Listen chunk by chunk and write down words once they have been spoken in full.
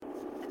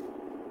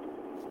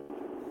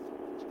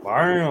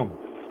Bam.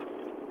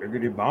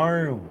 Biggity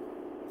bam.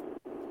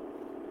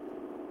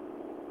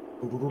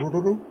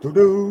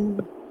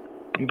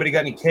 Anybody got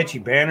any catchy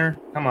banner?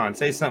 Come on,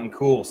 say something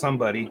cool.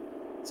 Somebody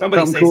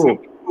Something say cool.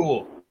 something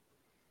cool.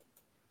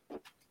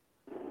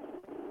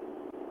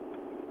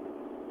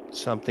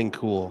 Something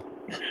cool.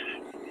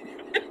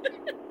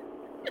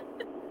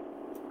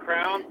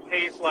 Crown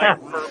tastes like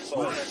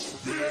purple.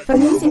 For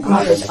music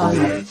lovers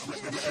only.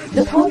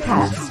 The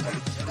podcast.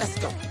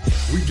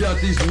 We got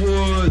these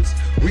woods,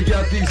 we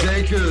got these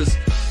acres,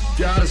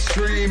 got a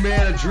stream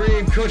and a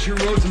dream, country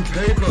roads and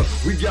paper.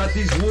 We got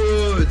these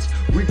woods,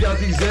 we got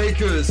these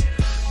acres,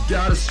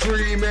 got a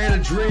stream and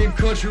a dream,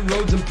 country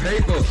roads and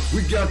paper.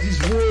 We got these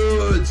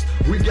woods,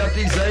 we got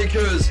these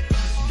acres,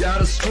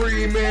 got a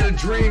stream and a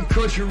dream,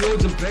 country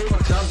roads and paper.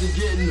 Times are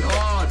getting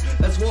hard,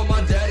 that's what my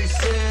daddy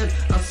said.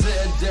 I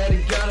said,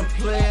 Daddy got a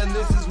plan,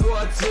 this is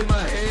what's in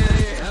my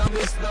head. I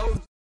miss those.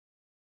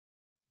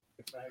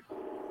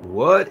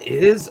 What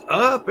is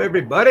up,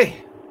 everybody?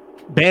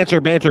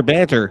 Banter. Banter,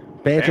 witty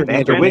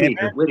banter.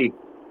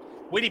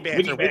 Witty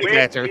banter.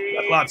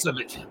 Got lots of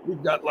it.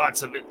 We've got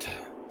lots of it.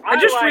 I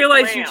just like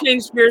realized Ram. you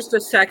changed yours to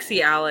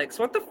Sexy Alex.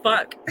 What the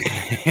fuck?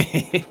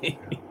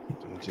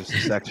 Just a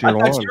sexier I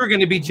thought one. you were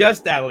going to be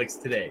just Alex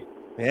today.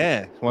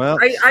 Yeah. Well.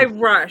 I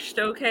rushed,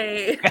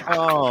 okay?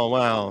 Oh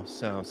wow.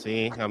 So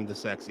see, I'm the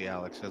sexy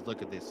Alex.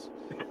 Look at this.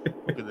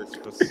 Look at this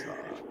facade.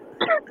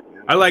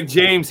 I like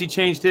James. He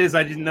changed his.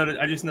 I didn't notice.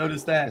 I just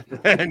noticed that.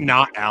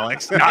 Not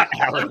Alex. Not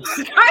Alex.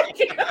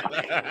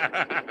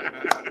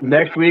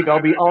 Next week,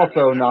 I'll be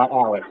also not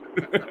Alex.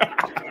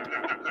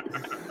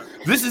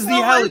 This is the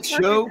Oh, Alex my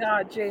Show. fucking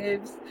God,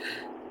 James.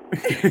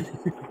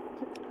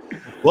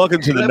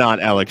 Welcome to the Not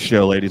Alex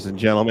Show, ladies and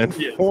gentlemen.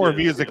 Yes, For yes.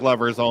 music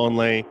lovers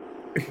only.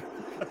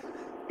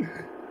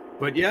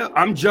 But yeah,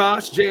 I'm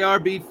Josh,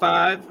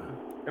 JRB5.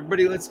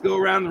 Everybody, let's go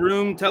around the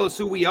room. Tell us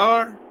who we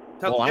are.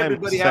 Tell Well, I am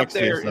everybody out sexiest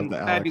there of in the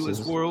the fabulous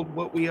Alexes. world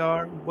what we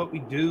are, what we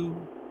do,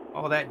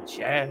 all that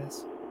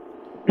jazz.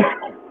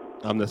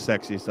 I'm the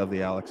sexiest of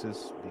the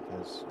Alexes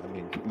because, I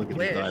mean, look at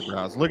Wish. these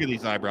eyebrows. Look at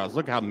these eyebrows.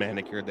 Look how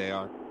manicured they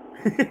are.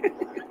 That's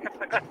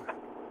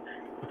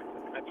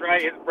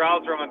right, his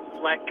brows are on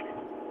fleck.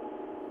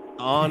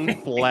 On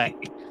fleck.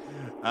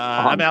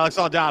 I'm Alex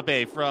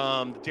Aldape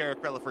from the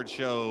Derek Relaford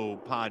Show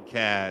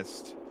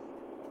podcast.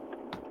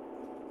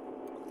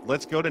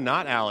 Let's go to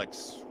Not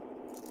Alex.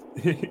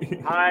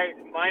 Hi,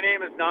 my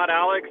name is not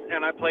Alex,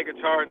 and I play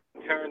guitar in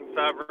Terrence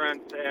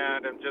Severance,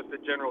 and I'm just a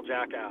general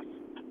jackass.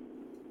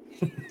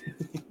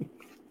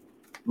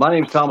 My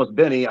name's Thomas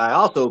Benny. I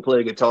also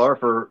play guitar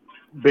for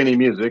Benny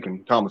Music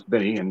and Thomas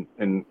Benny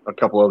and a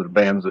couple other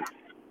bands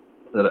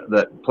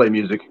that play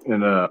music.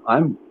 And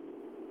I'm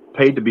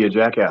paid to be a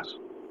jackass.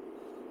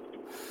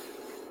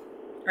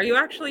 Are you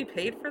actually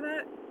paid for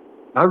that?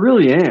 I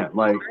really am.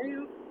 Like, Are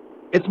you?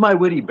 it's my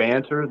witty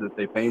banter that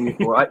they pay me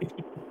for.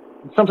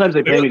 Sometimes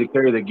they pay me to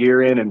carry the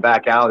gear in and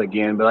back out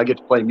again, but I get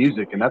to play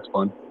music, and that's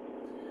fun.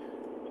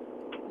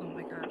 Oh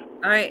my God.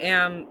 I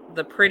am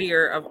the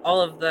prettier of all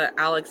of the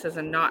Alexes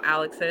and not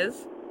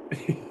Alexes.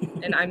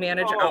 And I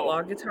manage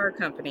Outlaw Guitar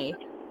Company.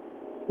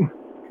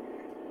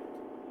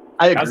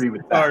 I How's agree the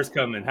with guitars that.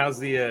 coming? How's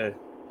the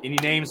any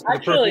names for the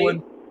purple Actually,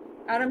 one?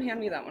 Adam, hand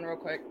me that one real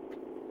quick.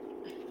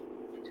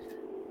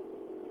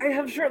 I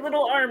have short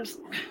little arms.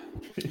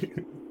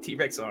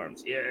 T-Rex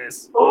arms.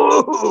 Yes.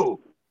 Oh,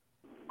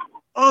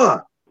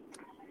 That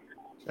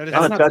is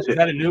I'll touch Is it.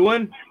 that a new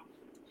one?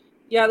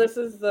 Yeah, this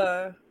is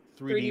the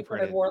 3D printed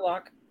printed.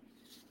 Warlock.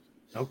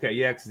 Okay,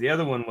 yeah, because the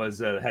other one was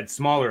had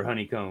smaller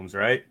honeycombs,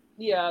 right?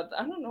 Yeah,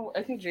 I don't know.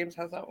 I think James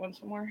has that one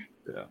somewhere.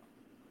 Yeah.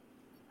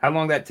 How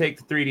long did that take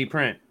to 3D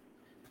print?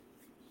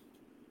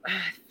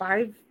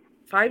 5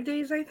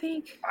 days, I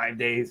think. 5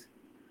 days.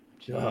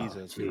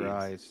 Jesus jeez.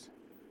 Christ.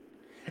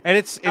 And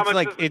it's How much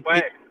like does it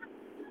weigh?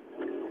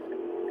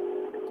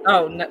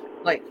 Oh, no,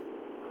 like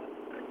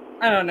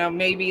I don't know,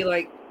 maybe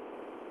like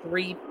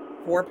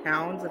 3-4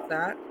 pounds, if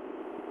that.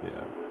 Yeah.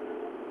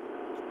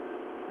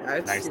 Yeah,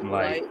 it's Nice super and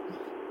light.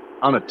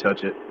 I'm going to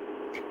touch it.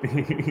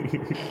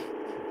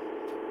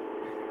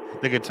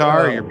 the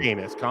guitar or Oh. your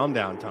penis. Calm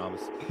down,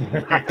 Thomas.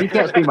 You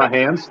can't see my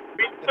hands.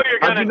 We know you're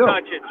How'd going you to know?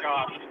 touch it,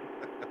 Josh.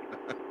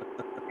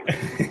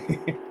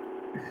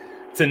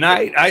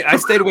 Tonight, I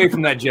stayed away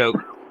from that joke.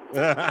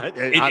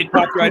 It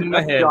popped right in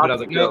my head, but I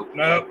was like, nope.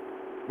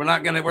 We're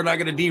not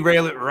gonna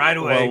derail it right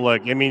away. Well,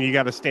 look, I mean, you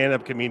got a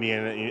stand-up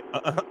comedian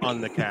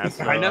on the cast.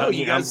 So, I know,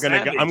 you got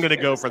I'm gonna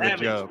go for savage.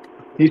 the joke.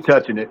 He's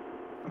touching it.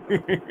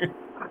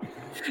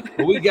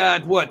 Well, we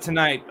got what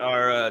tonight?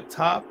 Our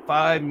top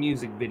 5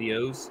 music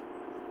videos.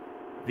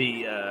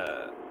 You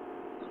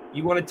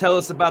want to tell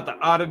us about the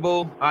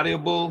Audible,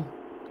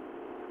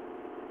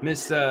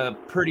 Miss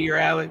Prettier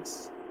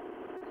Alex?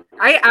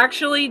 I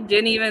actually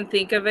didn't even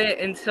think of it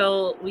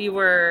until we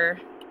were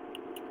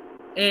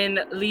in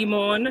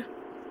Limon.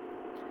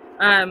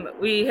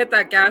 We hit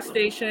that gas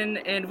station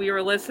and we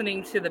were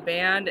listening to the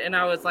band, and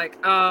I was like,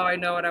 oh, I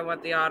know what I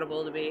want the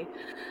Audible to be.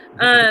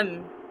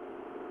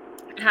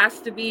 It has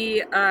to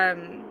be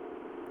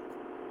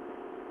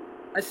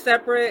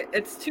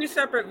It's two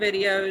separate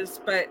videos,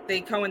 but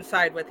they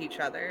coincide with each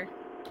other.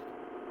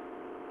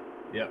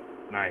 Yep,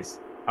 nice.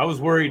 I was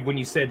worried when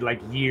you said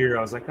like year.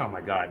 I was like, oh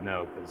my god,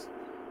 no, because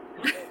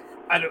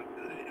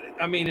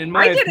I mean, in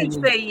my opinion,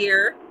 didn't say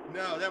year.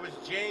 No, that was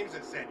James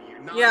that said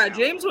year. Yeah,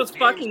 James was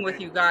fucking with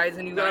you guys,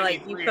 and you were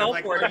like, you fell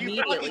for it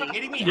immediately. Are you fucking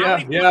kidding me? Yeah,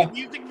 How many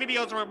music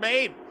videos were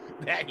made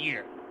that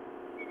year?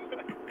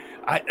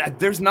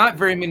 There's not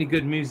very many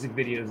good music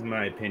videos in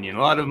my opinion.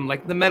 A lot of them,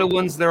 like the metal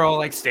ones, they're all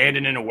like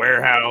standing in a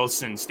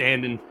warehouse and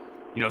standing,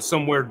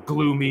 somewhere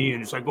gloomy,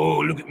 and it's like, oh,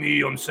 look at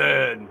me, I'm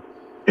sad,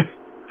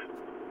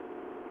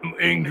 I'm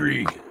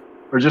angry.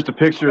 Or just a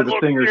picture of the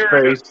singer's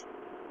face,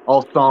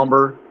 all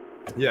somber.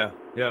 Yeah.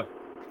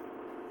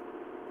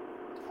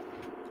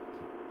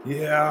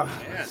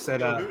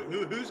 Said,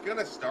 who's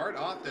gonna start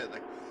off it?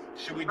 Like,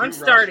 should we do I'm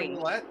starting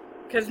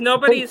because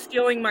nobody is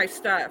stealing my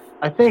stuff.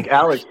 I think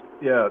Alex,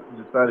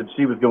 decided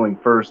she was going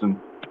first, and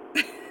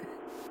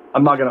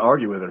I'm not going to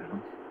argue with her.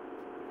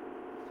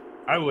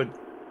 I wouldn't.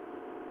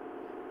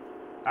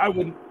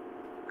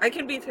 I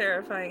can be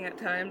terrifying at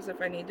times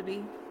if I need to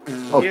be.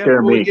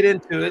 Scare me. We'll get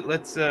into it.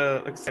 Let's.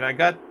 Like I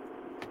said,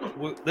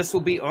 this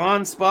will be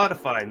on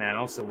Spotify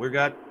now, so we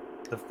got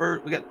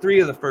 3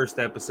 of the first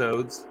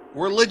episodes.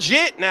 We're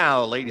legit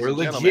now, ladies and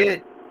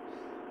gentlemen.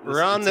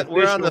 We're legit.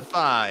 We're on the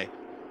thigh.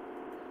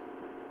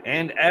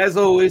 And as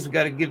always, we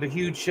got to give a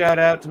huge shout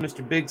out to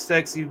Mr. Big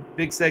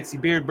Sexy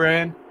Beard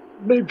Brand.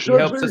 He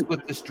helps us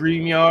with the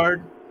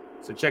StreamYard.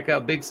 So check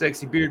out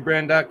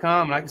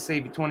BigSexyBeardBrand.com, and I can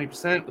save you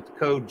 20% with the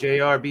code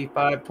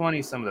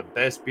JRB520. Some of the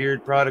best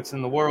beard products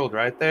in the world,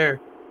 right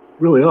there.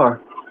 Really are.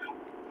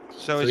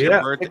 So is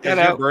your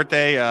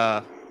birthday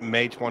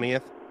May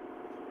 20th?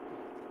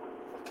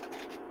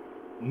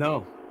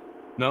 No.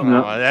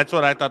 That's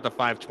what I thought the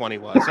 520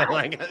 was.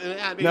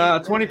 No,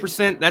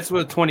 20%. That's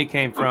where the 20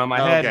 came from.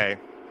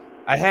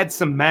 I had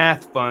some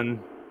math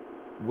fun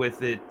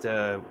with it.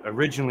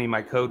 Originally,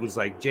 my code was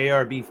like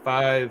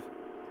JRB5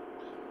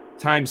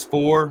 times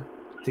 4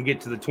 to get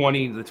to the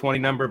 20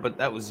 number, but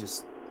that was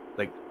just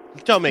like.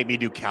 Don't make me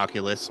do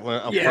calculus.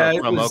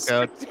 Promo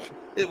code.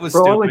 It was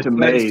Bro, stupid. I went to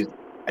Maze.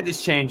 I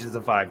just changed it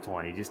to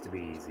 520 just to be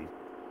easy.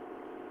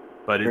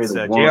 But it's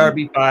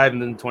JRB5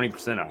 and then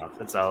 20% off.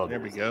 That's all. There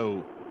we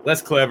go.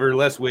 Less clever,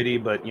 less witty,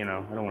 but I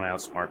don't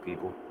want to outsmart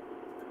people.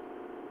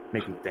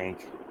 Make them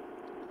think.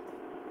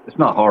 It's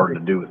not hard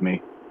to do with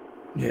me.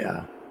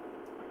 Yeah.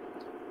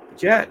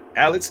 But yeah,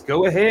 Alex,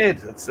 go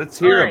ahead. Let's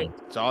hear them.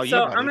 It's all you,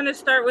 so buddy. I'm going to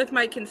start with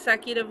my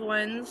consecutive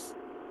ones,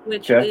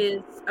 which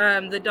is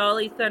the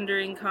Dolly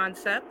Thundering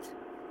concept.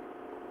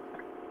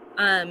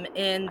 And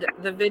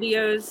the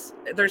videos,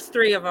 there's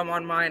 3 of them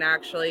on mine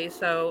actually.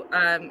 So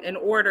in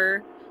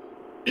order,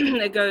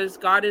 it goes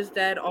God is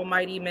Dead,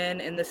 Almighty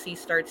Men, and the Sea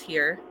Starts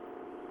Here.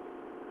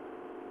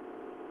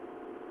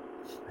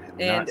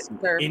 And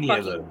they're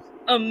fucking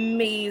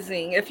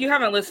amazing. If you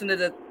haven't listened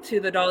to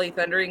the Dolly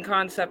Thundering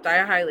concept,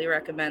 I highly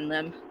recommend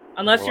them.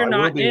 Unless you're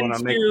not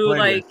into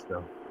like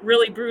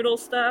really brutal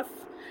stuff.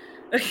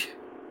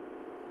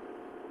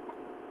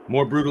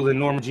 More brutal than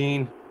Norma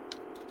Jean.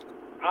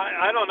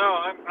 I don't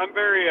know. I'm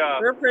very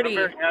We're pretty. I'm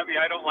very heavy.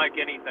 I don't like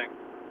anything.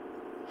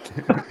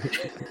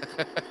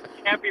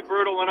 Can't be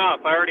brutal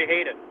enough. I already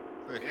hate it.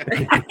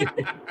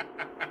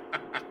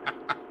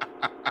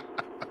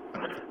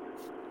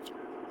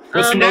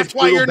 That's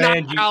why you're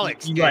not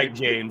Alex. You like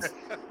James.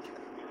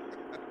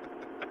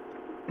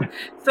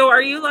 So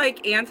are you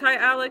like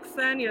anti-Alex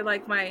then? You're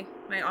like my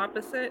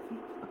opposite?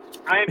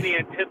 I am the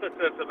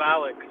antithesis of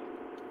Alex.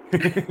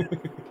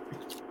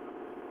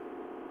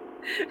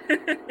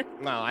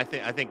 No, I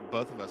think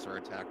both of us are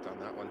attacked on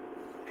that one.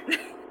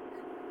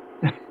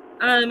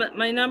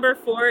 My number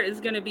 4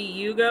 is going to be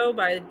Yugo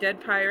by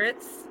Dead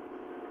Pirates.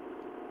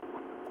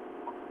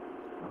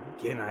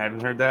 Again, I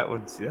haven't heard that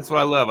one. See, that's what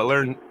I love. I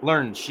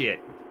learn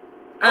shit.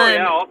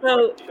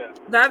 So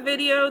that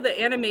video,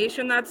 the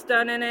animation that's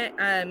done in it,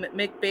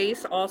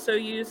 McBase also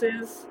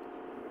uses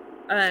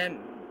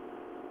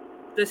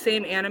the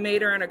same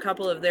animator in a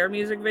couple of their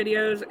music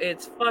videos.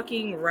 It's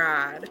fucking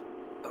rad.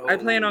 I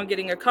plan on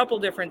getting a couple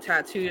different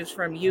tattoos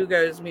from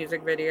Yugo's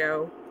music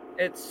video.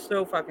 It's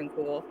so fucking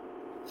cool.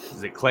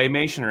 Is it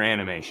claymation or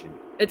animation?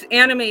 It's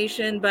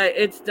animation, but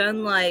it's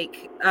done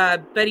like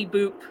Betty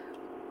Boop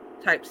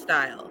type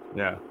style.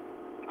 Yeah.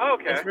 Oh,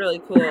 okay. It's really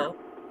cool.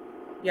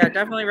 Yeah,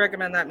 definitely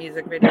recommend that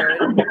music video.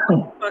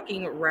 It's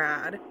fucking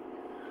rad.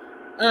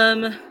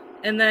 And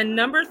then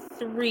number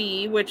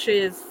 3, which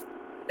it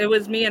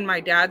was me and my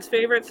dad's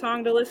favorite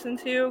song to listen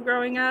to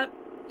growing up,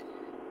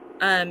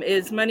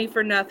 is Money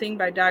for Nothing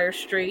by Dire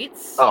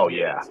Straits. Oh,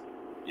 yeah.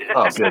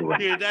 Oh, good one.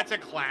 Dude, that's a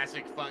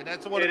classic.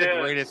 That's one of the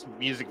greatest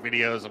music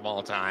videos of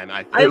all time.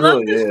 I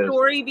love the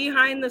story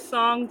behind the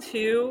song,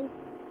 too.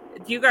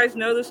 Do you guys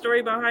know the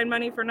story behind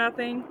Money for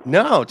Nothing?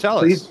 No, tell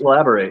us. Please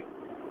elaborate.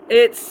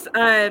 It's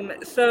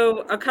so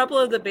a couple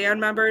of the band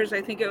members,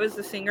 I think it was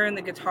the singer and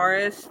the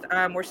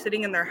guitarist, were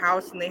sitting in their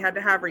house and they had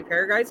to have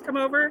repair guys come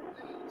over,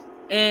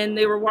 and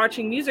they were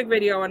watching music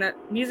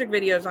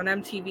videos on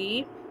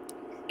MTV,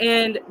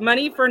 And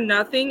Money for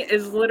Nothing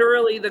is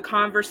literally the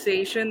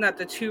conversation that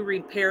the two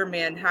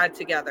repairmen had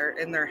together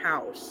in their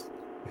house.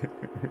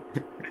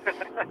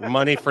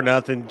 Money for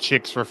nothing,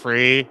 chicks for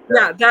free.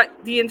 Yeah, that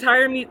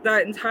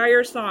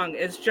entire song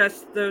is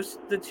just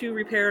the two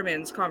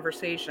repairmen's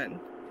conversation.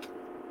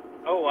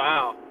 Oh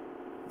wow,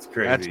 It's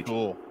crazy. That's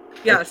cool.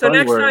 Yeah, That's so funny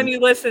next where- time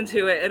you listen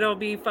to it, it'll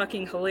be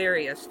fucking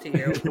hilarious to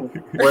you.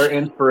 Where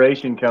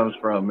inspiration comes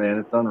from, man,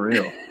 it's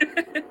unreal.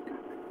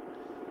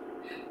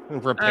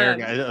 Repair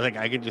guy, like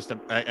I can just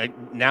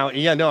now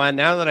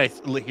that I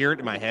hear it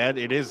in my head,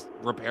 it is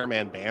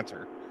repairman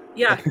banter.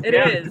 Yeah, it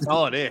is. That's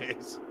all it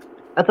is.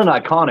 That's an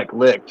iconic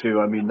lick too.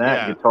 I mean,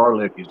 that guitar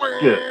lick is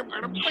just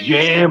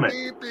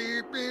jamming.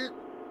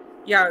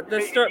 Yeah,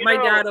 my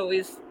know- dad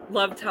always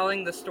loved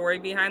telling the story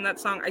behind that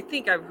song. I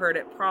think I've heard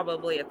it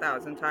probably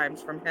 1,000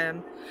 times from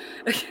him.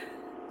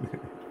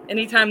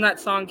 Anytime that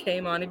song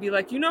came on, he'd be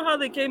like, "You know how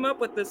they came up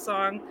with this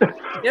song?"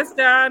 Yes,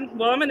 Dad.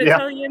 Well, I'm going to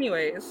tell you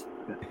anyways.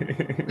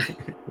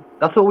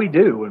 That's what we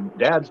do when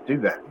dads do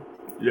that.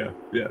 Yeah.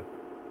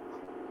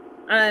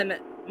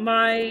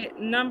 My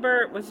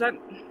number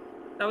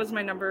that was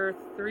my number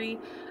 3.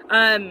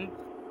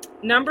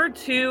 Number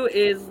 2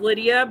 is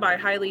Lydia by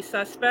Highly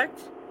Suspect.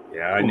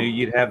 Yeah, I knew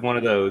you'd have one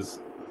of those.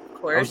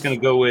 Of course. I was going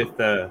to go with,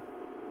 I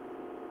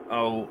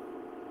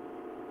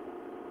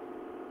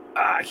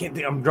can't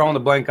think, I'm drawing the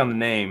blank on the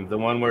name. The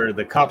one where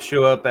the cops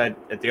show up at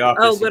the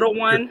office. Oh, Little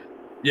One?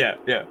 Yeah.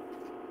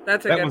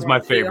 That's That good was one my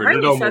too. favorite. It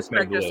Highly almost made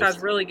Suspect the just list.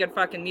 has really good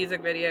fucking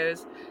music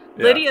videos.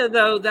 Yeah. Lydia,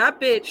 though,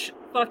 that bitch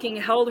fucking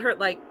held her,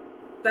 like,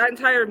 that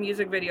entire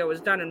music video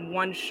was done in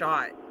one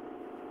shot.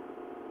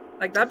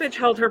 Like, that bitch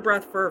held her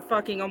breath for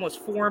fucking almost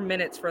 4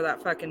 minutes for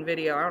that fucking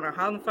video. I don't know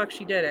how the fuck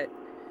she did it.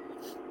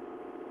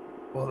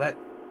 Well,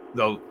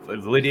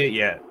 Lydia,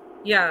 yeah.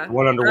 Yeah.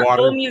 One That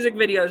underwater. whole music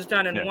video is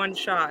done in Yeah. one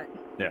shot.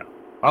 Yeah.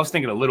 I was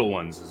thinking of Little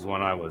Ones is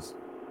one I was.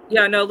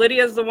 Yeah, no,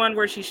 Lydia's the one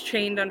where she's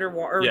chained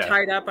underwater, or Yeah.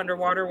 tied up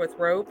underwater with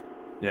rope.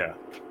 Yeah.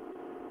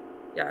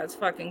 Yeah, it's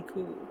fucking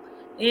cool.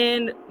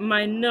 And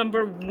my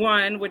number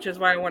 1, which is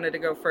why I wanted to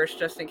go first,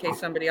 just in case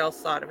somebody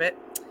else thought of it,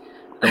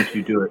 Don't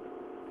you do it.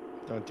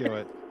 Don't do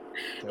it.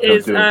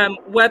 is do it.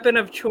 Weapon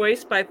of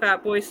Choice by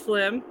Fatboy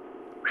Slim.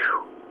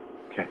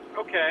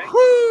 okay.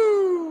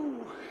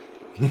 Woo!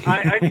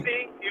 I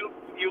see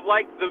you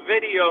like the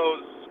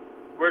videos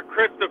where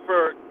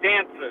Christopher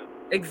dances.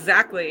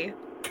 Exactly.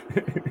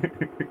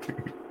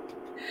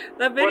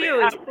 That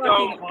video is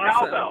fucking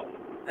awesome.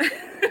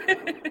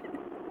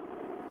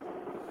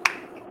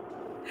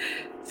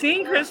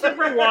 Seeing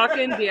Christopher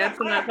Walken dance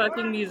in that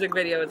fucking music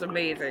video is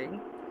amazing.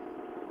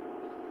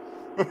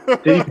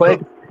 Did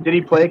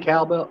he play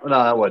cowbell?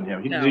 No, that wasn't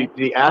him. No. Did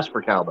he ask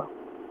for cowbell?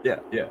 Yeah.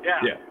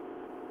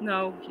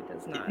 No, he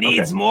does not.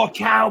 Needs more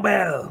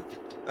cowbell.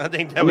 I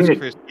think that was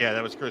that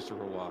was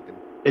Christopher Walken.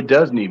 It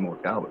does need more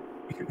cowbell.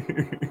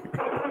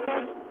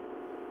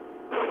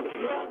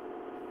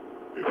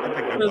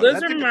 So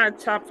those are my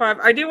top 5.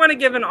 I do want to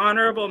give an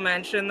honorable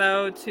mention,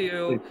 though,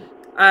 to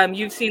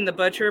You've Seen the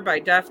Butcher by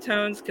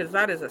Deftones, because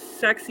that is a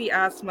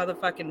sexy-ass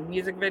motherfucking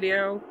music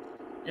video.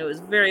 It was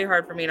very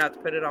hard for me not to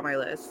put it on my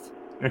list.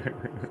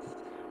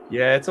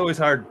 Yeah, it's always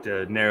hard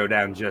to narrow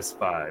down just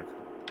 5.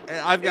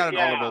 I've got an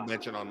honorable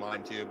mention on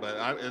mine, too, but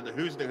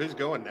who's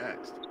going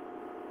next?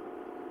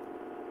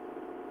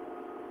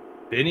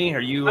 Benny,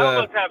 are you... I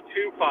almost have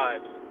 2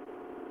 5s.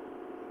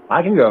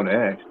 I can go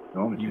next.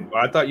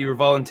 I thought you were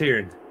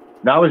volunteering.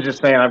 No, I was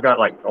just saying I've got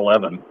like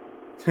 11.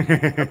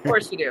 Of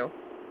course you do.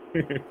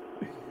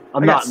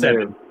 I'm I got not 7.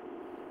 new.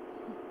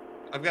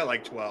 I've got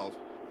like 12.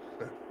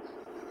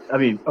 I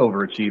mean,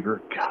 overachiever.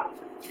 God.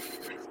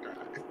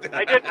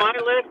 I did my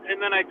list,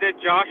 and then I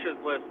did Josh's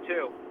list,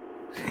 too.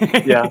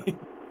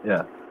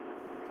 Yeah.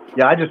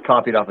 I just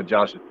copied off of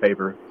Josh's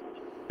paper.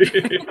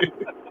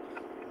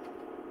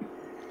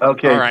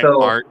 Okay, all right, so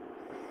Bart.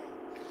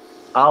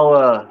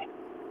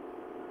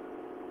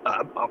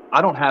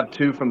 I don't have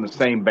 2 from the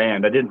same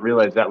band. I didn't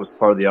realize that was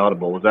part of the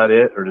Audible. Was that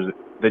it, or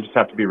they just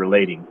have to be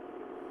relating?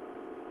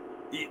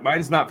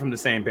 Mine's not from the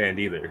same band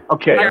either.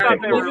 Okay. Yeah, okay,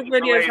 cool. music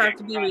videos have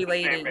to be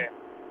relating.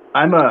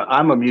 I'm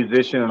a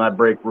musician and I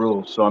break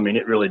rules, so I mean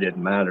it really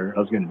didn't matter. I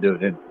was going to do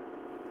it anyway.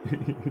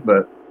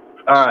 But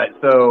all right,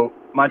 so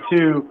my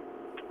two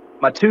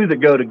that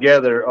go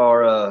together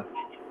are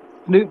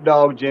Snoop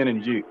Dogg, Gin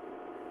and Juke,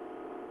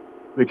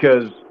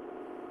 because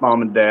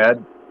Mom and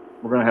Dad,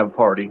 we're going to have a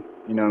party.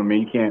 You know what I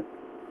mean? You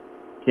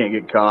can't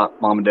get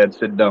caught. Mom and Dad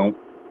said don't.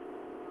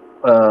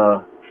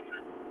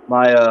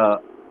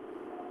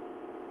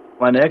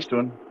 My next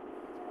one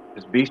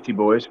is Beastie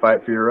Boys,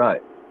 Fight for Your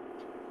Right.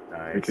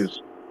 Nice.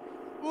 Because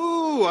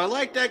Ooh, I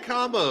like that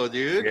combo,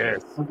 dude.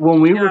 Yes.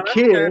 when we were that's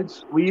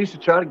kids, we used to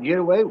try to get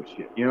away with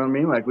shit. You know what I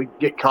mean? Like we'd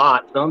get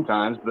caught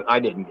sometimes, but I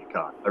didn't get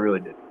caught. I really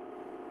didn't.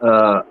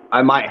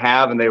 I might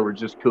have, and they were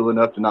just cool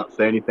enough to not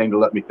say anything to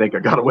let me think I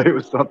got away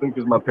with something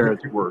because my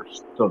parents were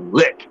so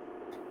lick.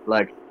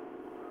 Like,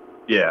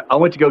 yeah, I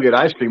went to go get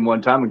ice cream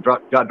one time and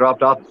got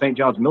dropped off at St.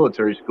 John's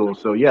Military School.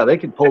 So yeah, they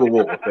could pull the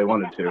wool if they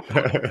wanted to.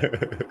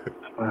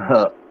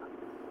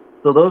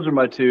 So those are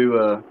my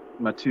two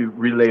my two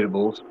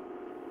relatables.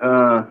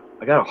 I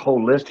got a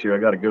whole list here I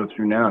got to go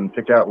through now and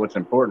pick out what's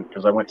important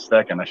because I went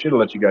second. I should have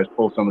let you guys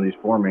pull some of these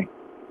for me.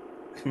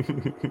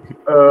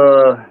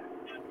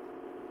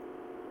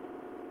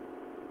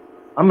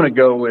 I'm going to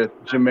go with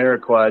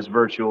Jamiroquai's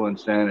Virtual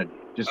Insanity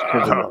just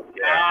because of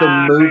the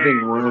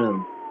moving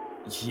room.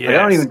 Yes. Like, I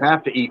don't even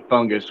have to eat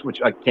fungus,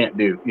 which I can't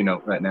do,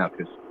 right now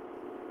because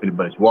if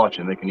anybody's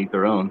watching, they can eat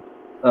their own.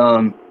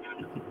 I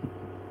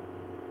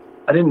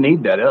didn't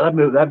need that.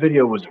 That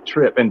video was a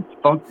trip. And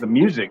the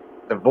music,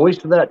 the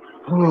voice of that,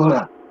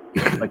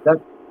 like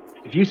that.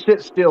 If you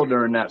sit still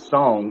during that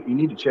song, you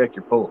need to check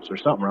your pulse.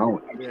 There's something wrong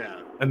with you. Yeah.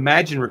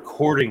 Imagine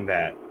recording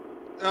that.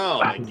 Oh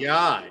my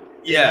God.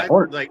 Yeah.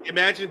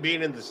 Imagine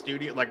being in the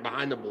studio, like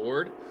behind the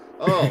board.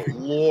 Oh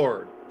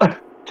Lord.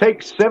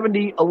 Take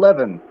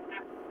 70-11.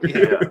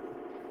 Yeah.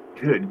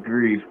 Good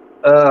grief.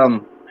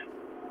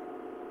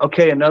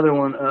 Okay, another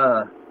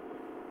one.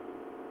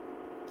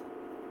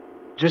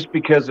 Just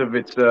because of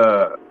its,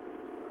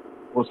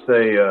 we'll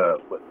say,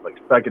 like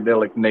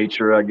psychedelic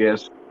nature, I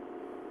guess.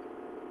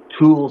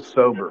 Tool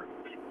Sober.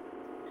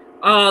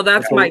 Oh,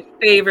 that's my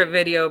favorite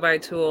video by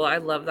Tool. I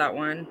love that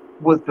one.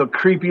 With the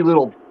creepy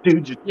little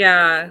dude just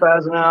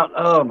spazzing out.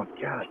 Oh my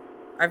God.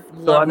 I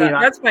love that.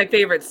 That's my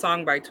favorite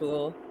song by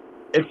Tool.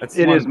 It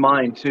is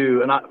mine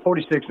too. And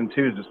 46 and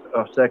 2 is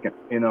a second,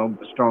 a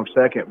strong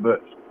second.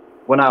 But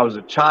when I was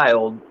a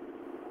child,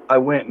 I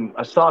went and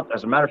I saw,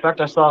 as a matter of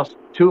fact, I saw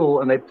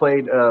Tool and they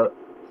played, it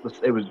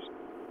was, what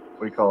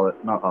do you call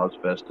it? Not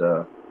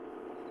Ozfest.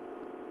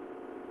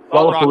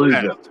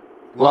 Lollapalooza.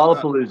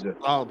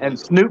 And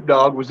Snoop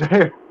Dogg was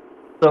there.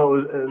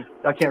 So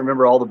I can't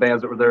remember all the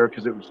bands that were there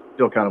because it was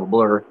still kind of a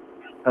blur.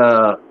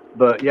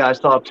 But yeah, I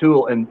saw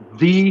Tool, and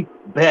the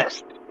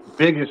best,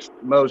 biggest,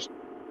 most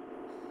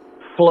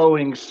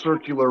flowing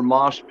circular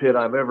mosh pit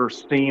I've ever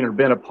seen or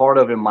been a part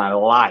of in my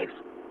life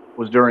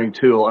was during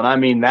Tool. And I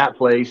mean, that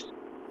place,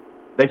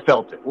 they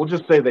felt it. We'll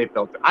just say they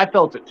felt it. I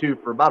felt it too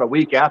for about a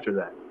week after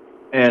that.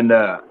 And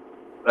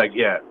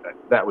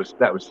that was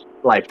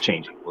life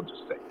changing, we'll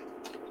just say.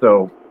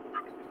 So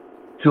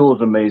Tool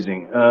is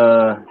amazing.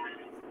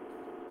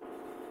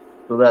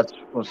 So that's,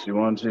 let's see,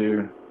 1,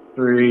 2,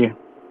 3,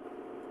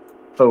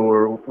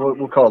 4.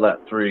 We'll call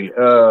that 3.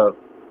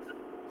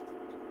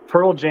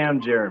 Pearl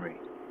Jam, Jeremy.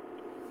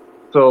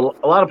 So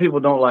a lot of people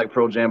don't like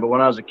Pearl Jam, but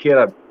when I was a kid,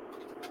 I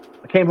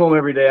came home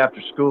every day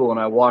after school and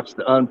I watched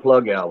the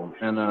Unplug album,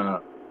 and I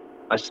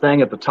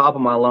sang at the top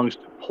of my lungs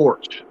to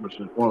Porch,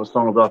 which is one of the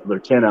songs off of their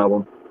 10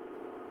 album,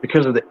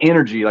 because of the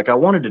energy. Like, I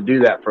wanted to do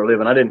that for a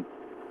living. I didn't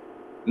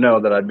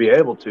know that I'd be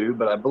able to,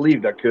 but I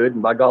believed I could.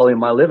 And by golly, in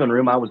my living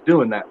room, I was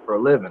doing that for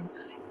a living,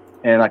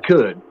 and I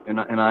could,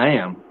 and I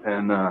am.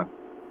 And I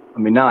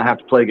mean, now I have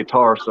to play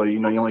guitar, so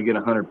you only get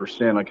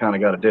 100%. I kind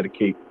of got to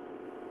dedicate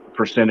a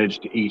percentage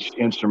to each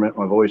instrument,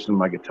 my voice and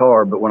my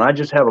guitar. But when I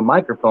just have a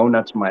microphone,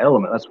 that's my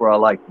element. That's where I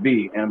like to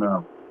be. And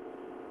I'm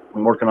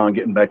working on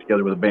getting back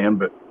together with a band.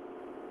 But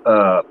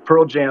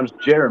Pearl Jam's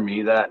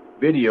Jeremy, that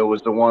video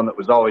was the one that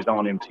was always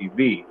on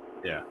MTV.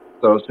 Yeah.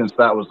 So since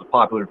that was the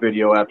popular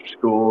video after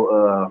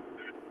school,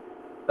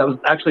 that was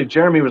actually,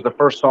 Jeremy was the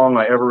first song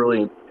I ever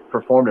really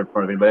performed in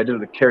front of anybody. I did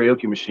it at the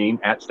karaoke machine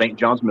at St.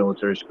 John's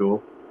Military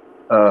School.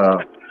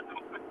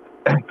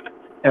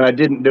 And I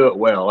didn't do it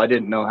well. I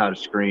didn't know how to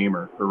scream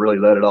or really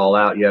let it all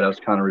out yet. I was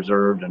kind of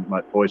reserved and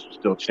my voice was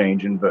still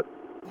changing, but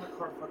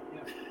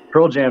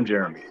Pearl Jam,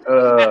 Jeremy.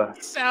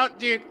 Sound,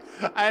 dude,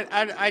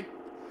 I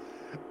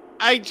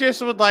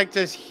just would like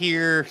to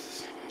hear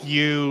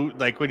you,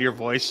 like, when your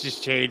voice is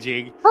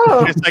changing,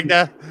 just like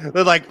that,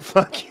 like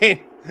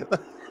fucking,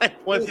 like,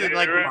 was it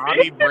like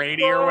Bobby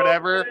Brady or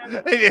whatever?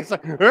 It's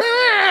like,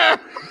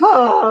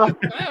 so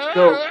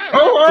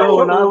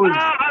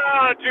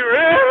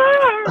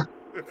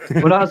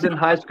when I was in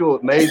high school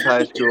at Mays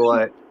High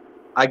School,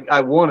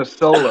 I won a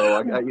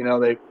solo.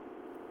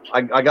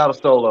 I got a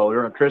solo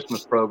during a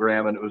Christmas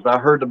program, and it was I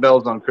Heard the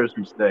Bells on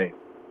Christmas Day,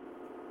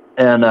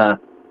 and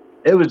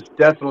it was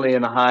definitely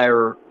in a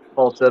higher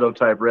falsetto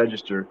type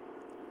register.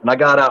 And I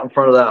got out in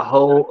front of that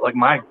whole, like,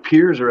 my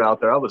peers are out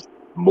there. I was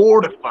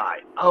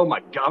mortified. Oh my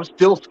God, I'm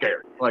still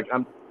scared. Like,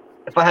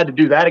 if I had to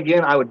do that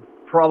again, I would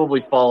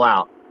probably fall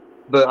out.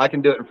 But I can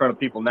do it in front of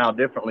people now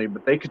differently.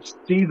 But they could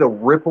see the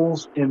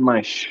ripples in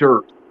my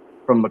shirt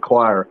from the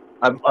choir.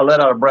 I let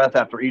out a breath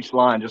after each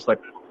line, just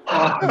like,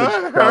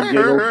 the crowd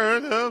giggled.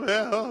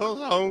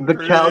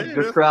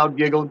 The crowd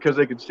giggled because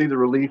they could see the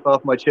relief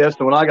off my chest.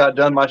 And when I got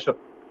done my show,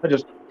 I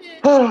just,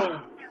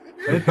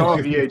 it's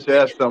on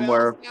VHS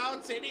somewhere.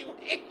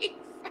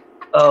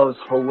 Oh, it was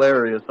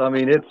hilarious. I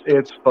mean,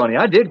 it's funny.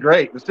 I did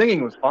great. The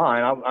singing was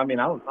fine.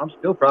 I'm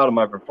still proud of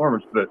my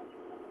performance, but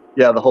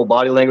yeah, the whole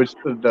body language,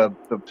 the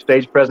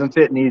stage presence,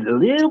 it needs a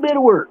little bit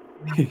of work.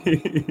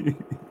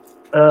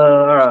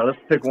 All right, let's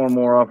pick one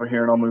more off of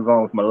here, and I'll move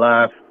on with my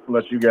life.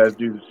 Unless you guys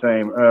do the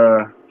same.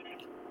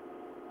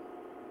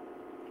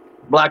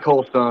 Black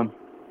Hole Sun.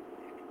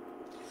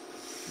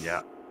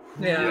 Yeah.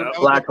 Yeah.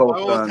 Black Hole I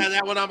Sun. almost had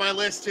that one on my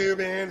list too,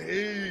 man.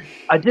 Eesh.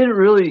 I didn't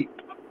really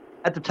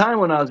at the time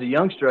when I was a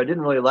youngster, I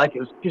didn't really like it.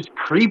 It was just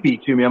creepy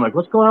to me. I'm like,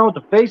 what's going on with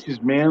the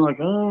faces, man? Like,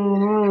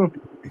 oh.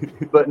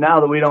 But now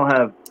that we don't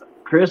have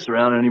Chris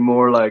around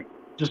anymore, like,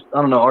 just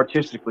I don't know,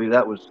 artistically,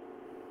 that was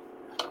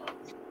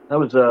Well,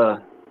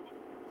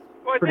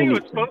 I pretty think it was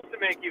neat. supposed to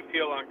make you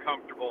feel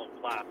uncomfortable in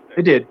plastic.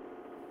 It did.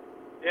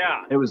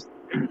 Yeah. It was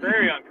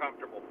very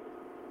uncomfortable.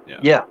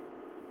 Yeah.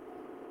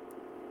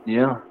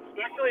 Yeah.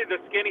 Especially the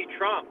skinny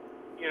Trump,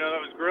 you know,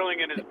 that was grilling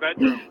in his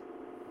bedroom.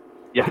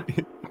 Yeah.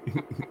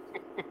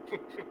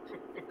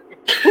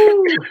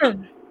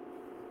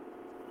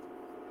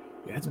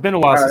 Yeah, it's been a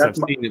while since I've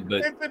seen it,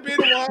 but It's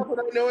been a while, but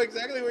I know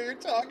exactly what you're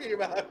talking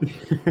about.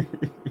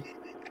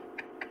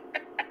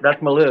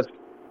 That's my list.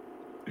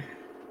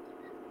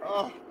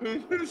 Oh,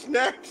 who's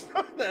next?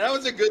 That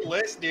was a good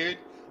list, dude.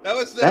 That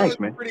was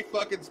man. pretty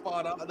fucking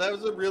spot on. That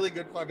was a really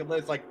good fucking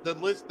list. Like the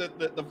list,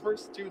 the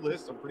first two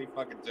lists are pretty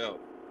fucking dope.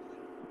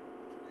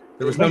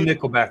 there was no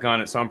Nickelback on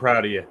it, so I'm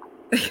proud of you.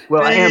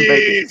 Well, I am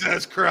vaping.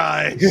 Jesus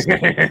Christ!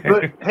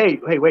 But hey,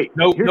 wait.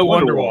 No Here's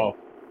Wonderwall.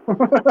 That's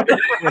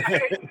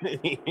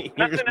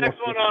the next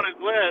one on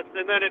his list,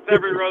 and then it's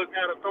Every Rose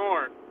Had a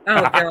Thorn.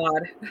 Oh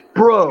God,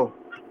 Bro.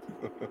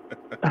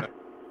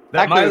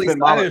 That Miley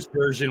Miley Cyrus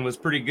version was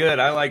pretty good.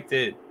 I liked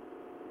it.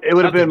 It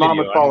would have Not the been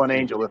Mama's video, Fallen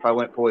obviously. Angel if I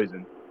went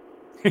Poison.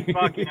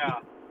 Fuck yeah.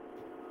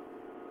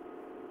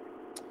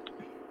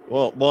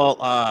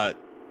 Well,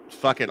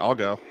 fuck it, I'll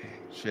go.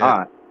 Shit. All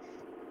right.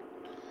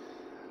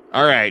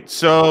 All right,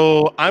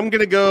 so I'm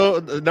gonna go.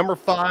 Number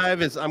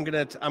 5 is I'm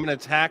gonna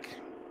attack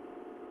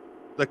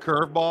the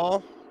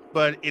curveball,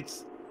 but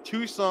it's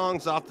 2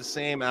 songs off the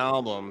same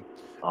album,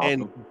 Awesome.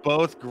 and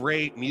both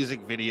great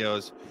music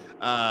videos.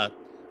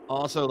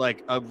 Also,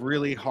 like a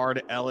really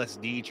hard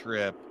LSD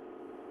trip,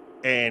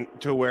 and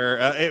to where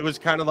it was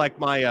kind of like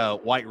my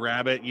White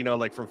Rabbit, you know,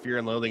 like from Fear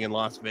and Loathing in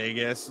Las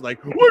Vegas,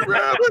 like White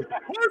Rabbit.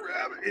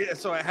 Yeah,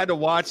 so I had to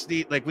watch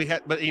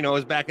but you know, it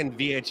was back in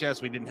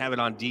VHS. We didn't have it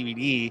on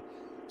DVD.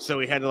 So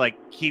we had to like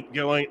keep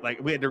going. Like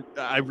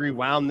I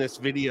rewound this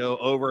video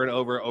over and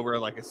over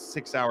like a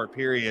 6-hour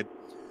period.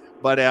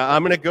 But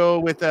I'm gonna go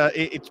with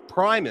it's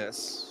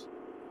Primus.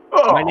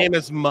 Oh. My name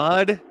is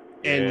Mud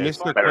and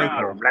Mr.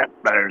 Crinkle.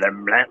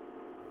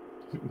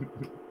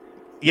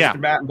 Yeah, Mr.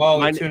 Matt and Ball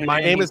my tuning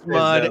name in. is He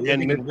Mud says, and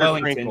living in Mr.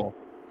 Wellington. Crinkle.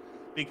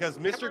 Because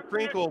Mr.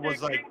 Crinkle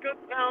was like,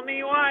 Tell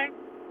me why.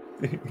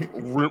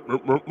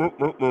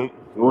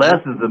 Les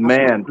is the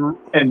man.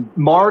 And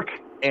Mark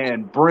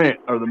and Brent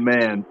are the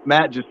man.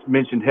 Matt just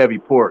mentioned Heavy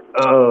Pork.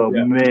 Oh,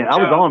 man. I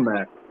was on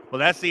that. well,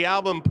 that's the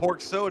album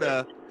Pork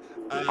Soda.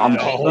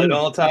 It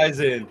all ties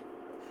in.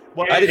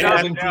 Well, I didn't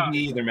have yeah. MTV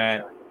either,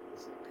 man.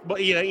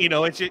 But you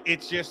know, it's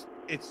just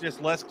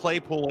Les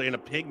Claypool in a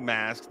pig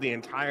mask the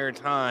entire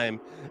time,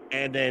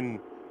 and then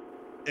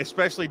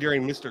especially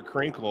during Mr.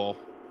 Crinkle,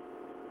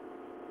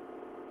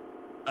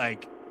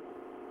 like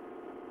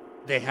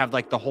they have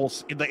like the whole.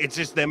 It's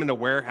just them in the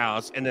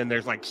warehouse, and then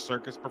there's like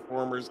circus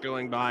performers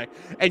going by,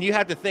 and you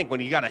have to think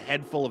when you got a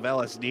head full of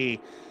LSD,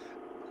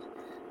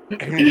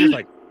 and you're just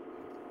like.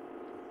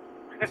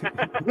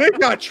 We've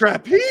got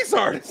trapeze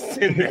artists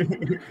in there.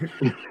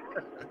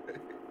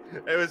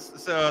 It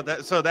was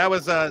that's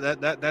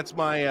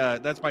my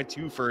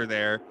twofer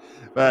there,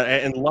 but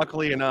and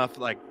luckily enough,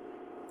 like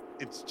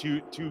it's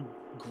two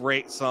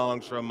great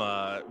songs from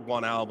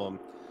one album.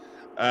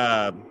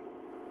 I'm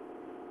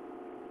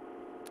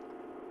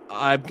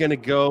gonna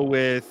go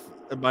with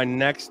my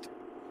next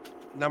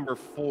number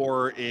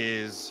 4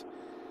 is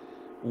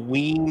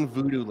Ween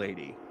Voodoo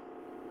Lady.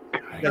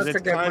 Because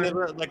it's kind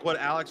of like what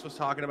Alex was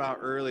talking about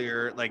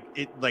earlier. Like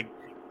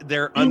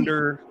they're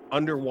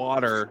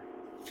underwater,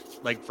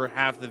 like for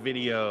half the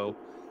video,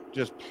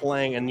 just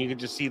playing, and you can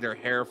just see their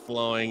hair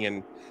flowing,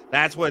 and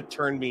that's what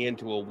turned me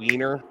into a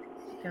wiener.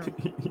 Yeah.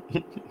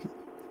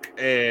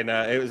 And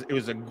it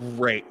was a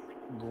great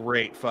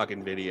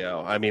fucking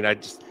video. I mean, I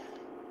just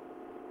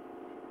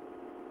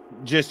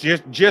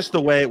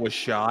the way it was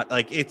shot.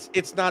 Like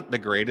it's not the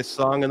greatest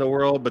song in the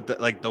world, but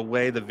the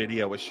way the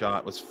video was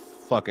shot was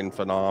fucking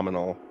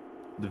phenomenal.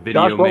 The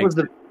video. Josh,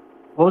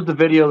 what was the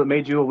video that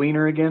made you a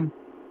wiener again?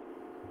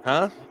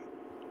 Huh?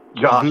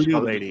 Josh, Voodoo I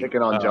was Lady.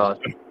 picking on Josh.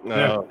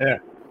 No. Yeah.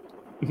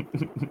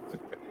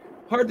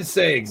 Hard to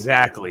say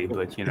exactly,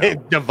 but you know.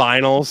 The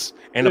vinyls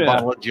and a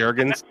bottle of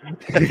Jergens.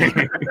 Ding,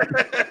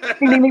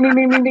 ding, ding,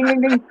 ding, ding,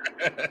 ding, ding.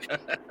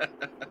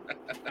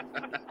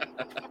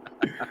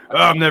 Oh,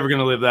 I'm never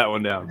gonna live that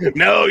one down.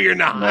 No, you're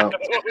not. No.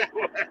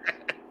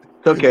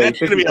 It's okay. That's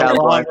going to be a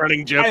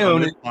long-running joke I on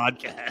own this it.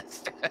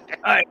 podcast.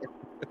 I-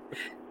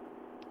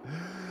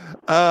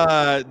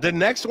 The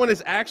next one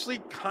is actually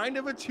kind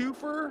of a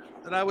twofer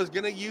that I was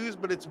going to use,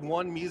 but it's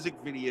one music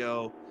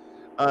video.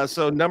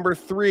 So number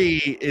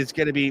 3 is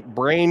going to be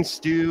Brain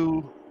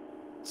Stew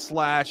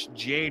 /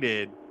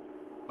 Jaded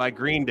by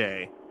Green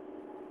Day.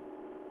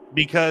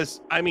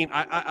 Because, I mean,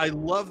 I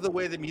love the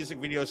way the music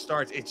video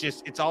starts.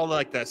 It's all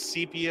like the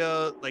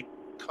sepia like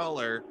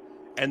color,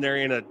 and they're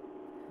in a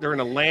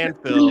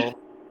landfill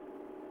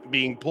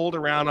being pulled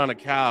around on a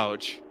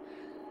couch.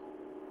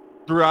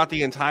 throughout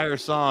the entire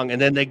song, and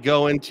then they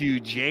go into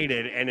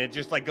Jaded, and it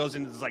just like goes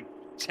into this like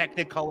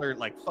Technicolor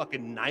like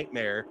fucking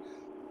nightmare.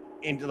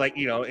 Into like,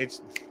 you know,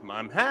 it's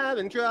I'm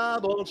having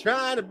trouble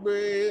trying to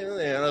breathe,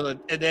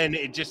 and then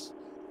it just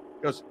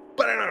goes.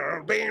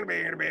 I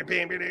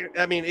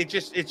mean,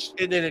 it's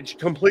and then it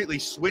completely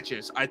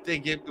switches. I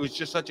think it was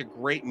just such a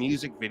great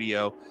music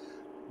video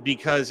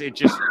because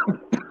it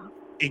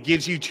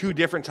gives you two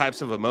different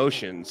types of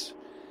emotions.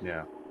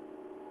 Yeah.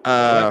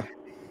 Uh,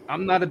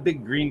 I'm not a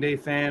big Green Day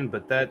fan,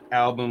 but that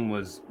album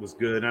was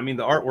good. I mean,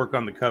 the artwork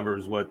on the cover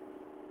is what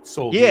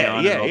sold me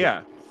on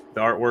the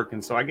artwork,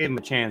 and so I gave them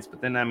a chance.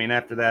 But then, I mean,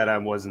 after that, I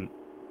wasn't.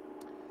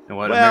 You know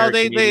what, well,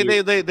 they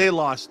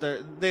lost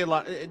their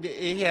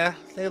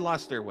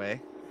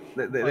way.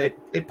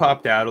 They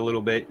popped out a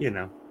little bit, you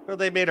know. Well,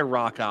 they made a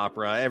rock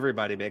opera.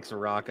 Everybody makes a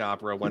rock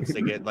opera once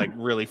they get like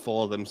really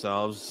full of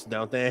themselves,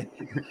 don't they?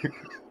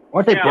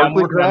 Aren't they I'm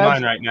Berkeley working on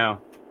mine grads? right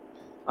now.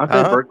 Aren't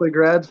they Berkeley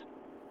grads?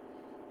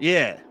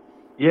 Yeah.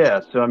 Yeah.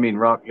 So I mean,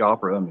 rock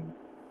opera. I mean,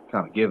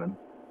 kind of given.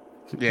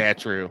 Yeah,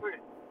 true.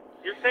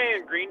 You're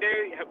saying Green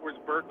Day was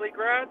Berkeley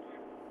grads?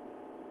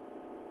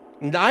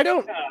 I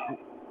don't.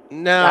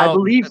 No, I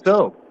believe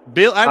so.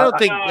 Bill, I don't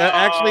think.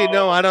 Actually,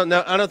 no, I don't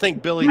know. I don't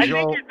think Billy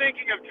Joel. I think you're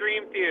thinking of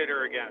Dream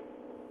Theater again.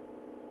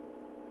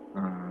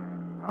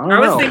 I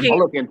was thinking. I'll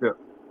look into it.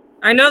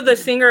 I know the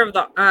singer of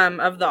the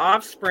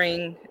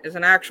Offspring is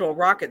an actual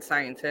rocket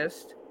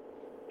scientist.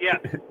 Yeah.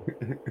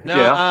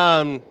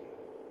 No.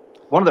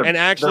 One of their, and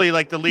actually,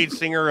 like the lead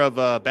singer of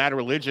Bad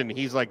Religion,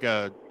 he's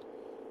a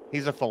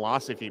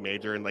philosophy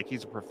major and like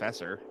he's a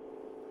professor.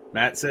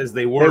 Matt says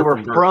they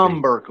were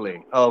from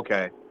Berkeley. Oh,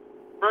 okay.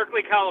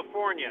 Berkeley,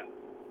 California.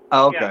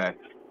 Oh, okay. Yeah.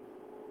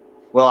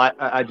 Well,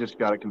 I just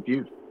got it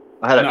confused.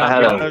 Matt,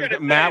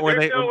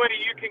 there's no way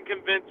you can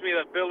convince me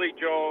that Billy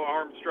Joel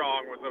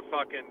Armstrong was a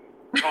fucking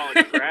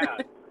college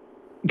grad.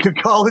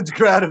 College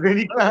grad of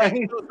any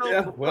kind.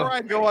 So before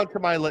I go on to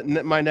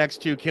my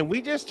next two, can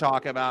we just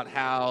talk about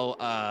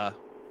how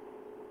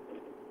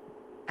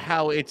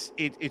it's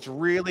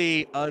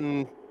really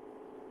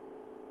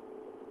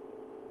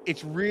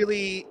it's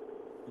really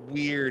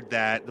weird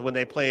that when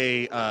they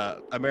play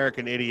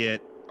American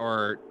Idiot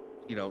or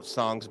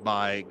songs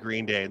by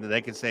Green Day, and then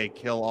they can say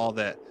kill all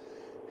the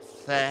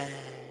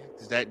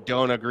facts that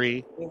don't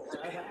agree,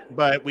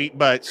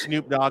 but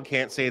Snoop Dogg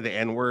can't say the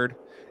N-word.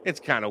 It's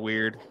kind of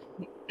weird.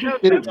 No,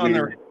 it's on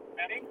there.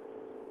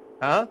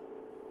 Huh?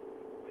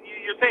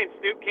 You're saying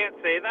Snoop can't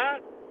say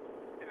that?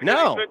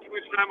 No. He spent too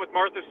much time with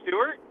Martha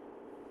Stewart?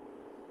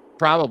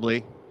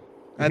 Probably.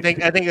 I think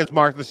it's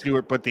Martha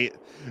Stewart but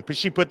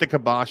she put the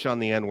kibosh on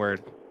the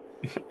N-word.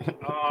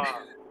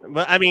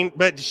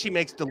 But she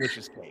makes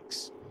delicious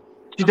cakes.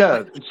 She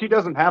does. She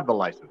doesn't have the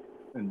license,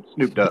 and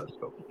Snoop does.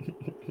 So.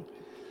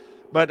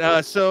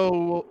 But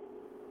so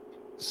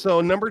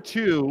number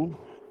 2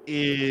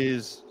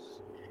 is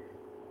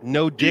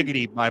No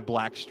Diggity by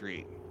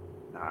Blackstreet.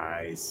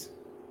 Nice.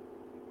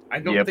 I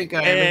don't think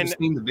I have ever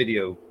seen the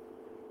video.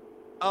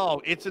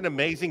 Oh, it's an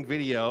amazing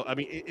video. I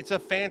mean, it's a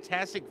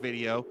fantastic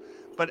video,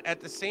 but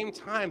at the same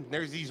time,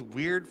 there's these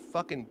weird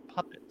fucking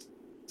puppets.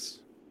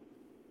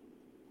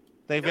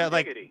 They've got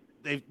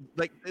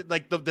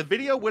the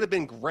video would have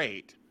been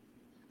great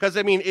because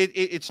I mean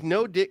it's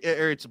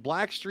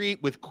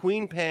Blackstreet with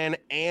Queen Pen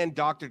and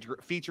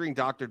featuring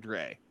Dr.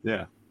 Dre.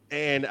 Yeah.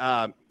 And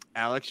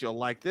Alex, you'll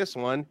like this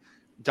one.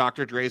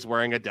 Dr. Dre's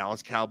wearing a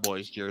Dallas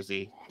Cowboys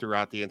jersey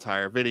throughout the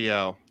entire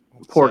video.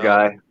 Poor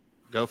guy.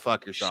 Go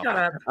fuck yourself.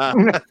 Shut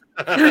up.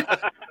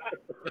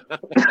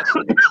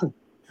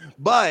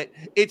 But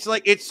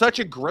it's such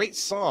a great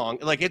song.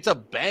 Like it's a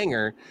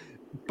banger,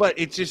 but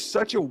it's just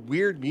such a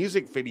weird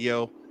music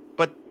video.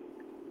 But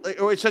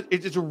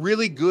it's a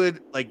really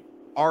good like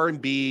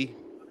R&B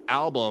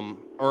album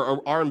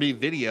or R&B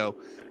video.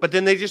 But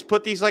then they just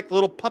put these like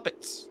little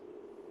puppets,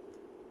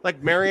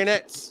 like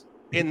marionettes,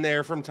 in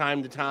there from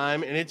time to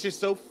time, and it's just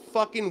so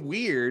fucking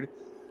weird.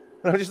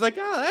 And I'm just like,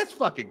 oh, that's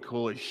fucking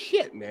cool as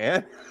shit,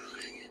 man.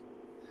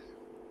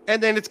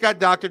 And then it's got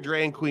Dr.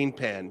 Dre and Queen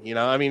Pen.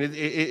 I mean,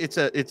 it's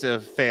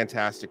a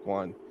fantastic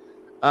one.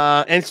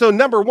 And so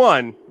number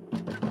 1,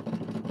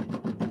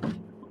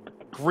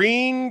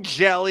 Green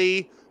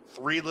Jelly,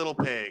 Three Little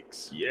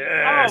Pigs.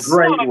 Yes,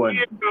 great one.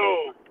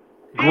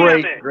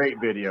 Great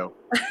video.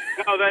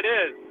 Oh, that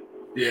is.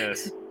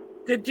 Yes.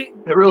 Did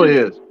you? It really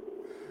is.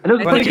 And it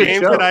was a pretty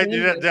James, good show.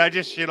 did I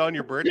just shit on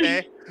your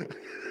birthday?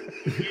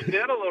 You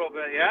did a little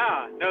bit,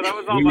 yeah. No, that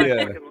was on my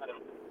fucking list.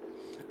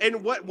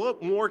 And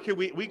what more can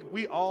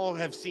we all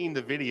have seen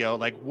the video?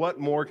 Like, what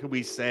more could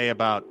we say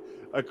about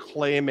a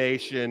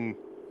claymation?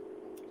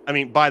 I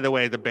mean, by the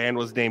way, the band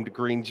was named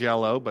Green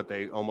Jello, but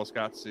they almost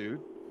got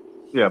sued.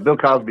 Yeah, Bill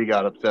Cosby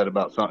got upset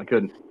about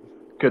something.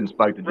 Couldn't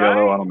spike the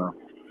Jello. Right. I don't know.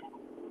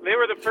 They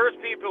were the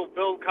first people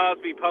Bill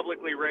Cosby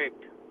publicly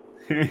raped.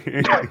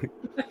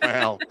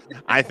 Well,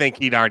 I think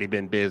he'd already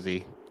been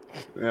busy.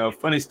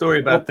 Funny story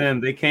about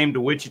them. They came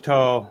to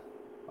Wichita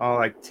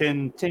like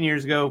 10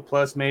 years ago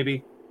plus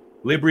maybe.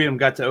 Librium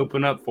got to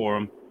open up for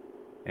them,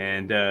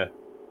 and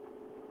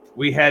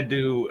we had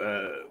to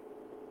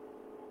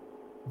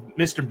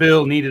Mr.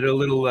 Bill needed a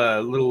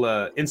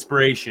little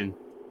inspiration,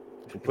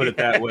 to put it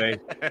that way.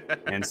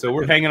 And so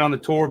we're hanging on the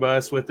tour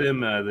bus with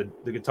him, the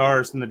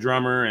guitarist and the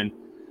drummer. And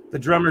the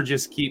drummer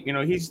just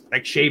he's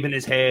like shaving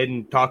his head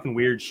and talking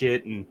weird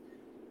shit. And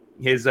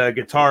his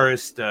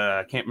guitarist,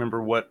 I can't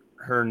remember what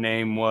her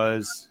name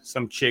was,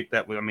 some chick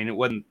it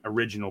wasn't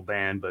original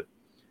band, but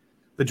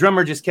the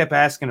drummer just kept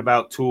asking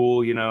about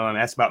Tool, and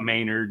asked about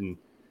Maynard. And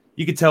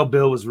you could tell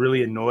Bill was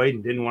really annoyed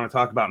and didn't want to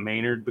talk about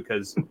Maynard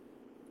because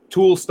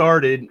Tool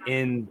started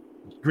in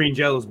Green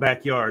Jello's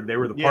backyard. They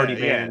were the party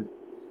band.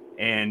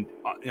 And,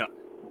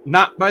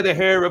 not by the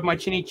hair of my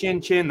chinny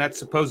chin, that's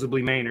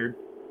supposedly Maynard.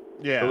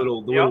 Yeah. The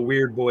little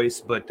weird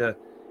voice. But,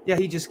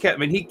 he just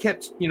kept,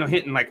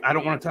 hitting like, I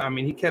don't want to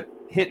he kept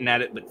hitting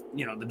at it. But,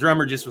 the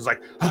drummer just was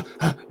like,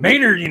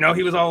 Maynard,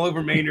 he was all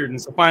over Maynard. And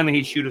so finally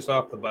he'd shoot us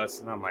off the bus.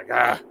 And I'm like,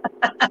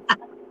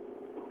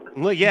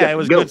 Well, it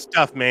was good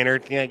stuff,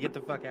 Maynard. Yeah, get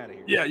the fuck out of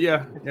here.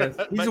 Yeah.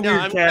 He's a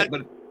weird cat,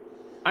 but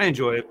I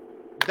enjoy it.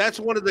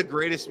 That's one of the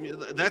greatest.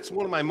 That's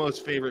one of my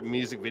most favorite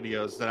music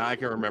videos that I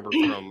can remember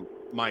from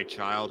my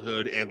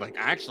childhood, and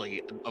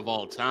actually of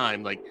all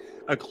time, like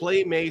a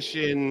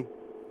claymation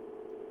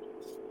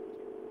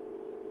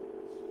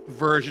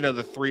version of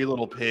the Three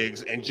Little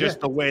Pigs, and just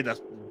the way the.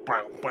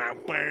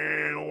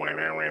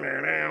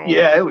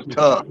 Yeah, it was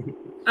tough.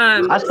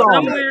 I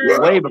saw them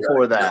way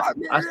before that.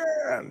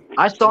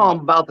 I saw them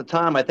about the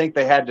time I think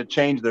they had to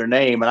change their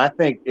name, and I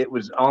think it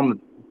was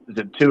on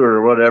the tour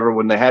or whatever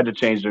when they had to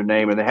change their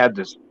name, and they had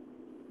this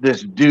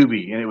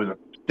doobie, and it was a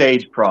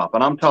stage prop.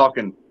 And I'm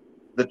talking,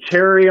 the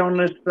cherry on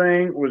this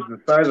thing was the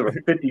size of a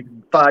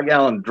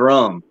 55-gallon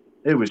drum.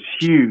 It was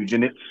huge,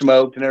 and it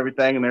smoked and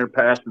everything, and they were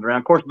passing it around.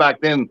 Of course, back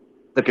then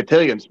the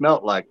cotillion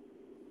smelled like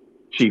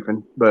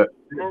chiefing, but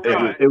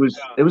it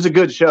was a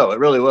good show. It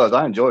really was.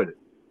 I enjoyed it.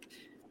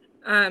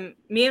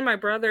 Me and my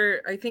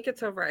brother, I think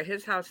it's over at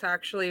his house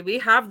actually. We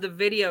have the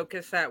video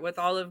cassette with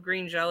all of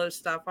Green Jello's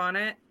stuff on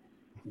it.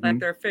 Like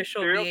their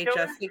official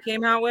VHS they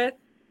came out with.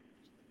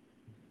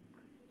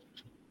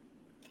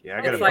 Yeah,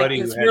 I got a buddy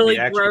who had the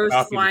actual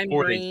copy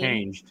before they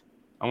changed.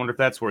 I wonder if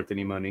that's worth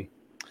any money.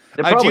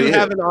 I do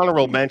have an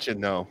honorable mention,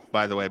 though,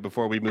 by the way,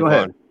 before we move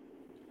on.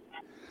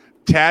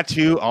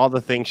 Tattoo all the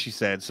things she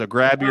said. So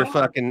grab your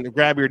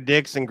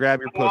dicks and grab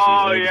your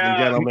pussies, ladies and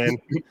gentlemen,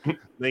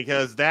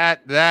 because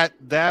that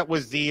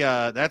was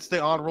that's the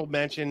honorable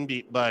mention.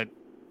 But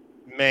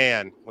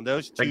man, when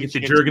those two get the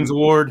Juergens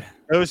Award.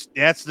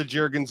 That's the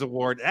Juergens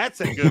Award.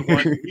 That's a good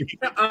one.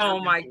 Oh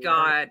my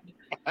God.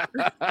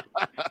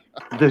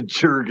 The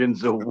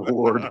Juergens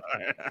Award.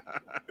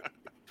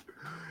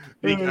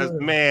 Because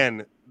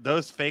man,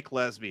 those fake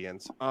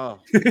lesbians.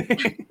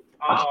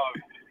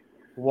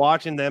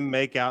 Watching them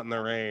make out in the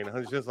rain, I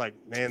was just like,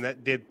 man,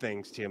 that did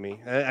things to me.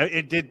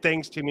 It did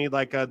things to me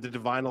like the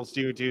Divinals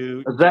do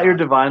too. Is that your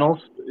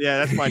Divinals? Yeah,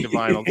 that's my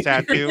Divinals.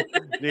 Tattoo,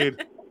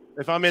 dude.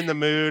 If I'm in the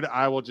mood,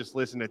 I will just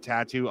listen to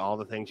Tattoo all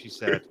the things she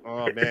said.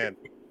 Oh man.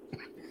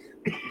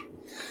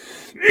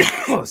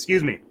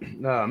 Excuse me,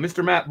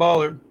 Mr. Matt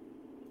Baller.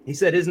 He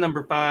said his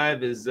number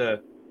 5 is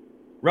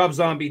Rob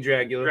Zombie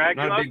Dracula.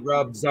 Not a big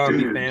Rob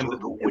Zombie fan, but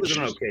it was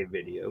an okay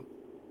video.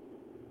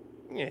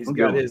 Yeah, he's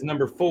got his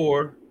number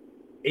 4,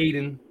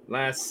 Aiden,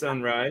 Last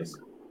Sunrise.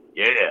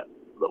 Yeah.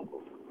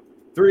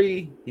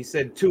 3, he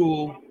said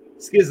Tool,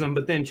 Schism,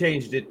 but then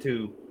changed it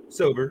to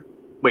Sober.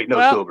 Wait, no,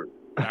 Sober.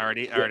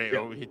 Already.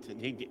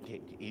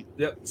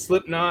 Yep.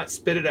 Slipknot,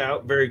 Spit It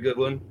Out, very good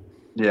one.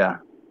 Yeah.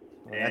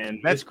 And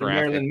that's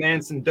Marilyn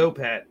Manson, Dope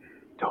Hat.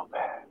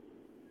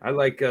 I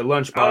like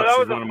Lunchbox. Oh, that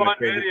was one a of my fun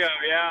favorites. video,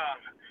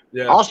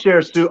 yeah. I'll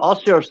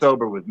share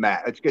Sober with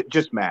Matt. It's good,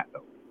 just Matt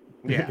though.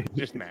 Yeah,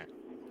 just Matt.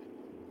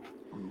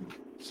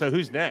 So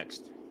who's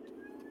next?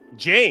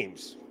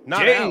 James,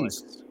 not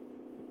Alex.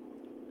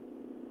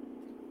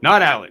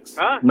 Not Alex.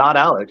 Huh? Not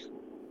Alex.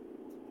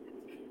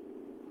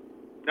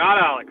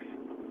 Not Alex.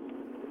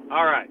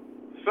 All right.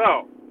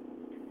 So,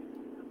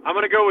 I'm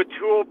going to go with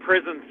Tool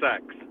Prison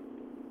Sex.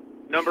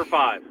 Number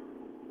 5.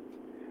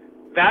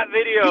 That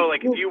video,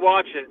 like, if you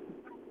watch it,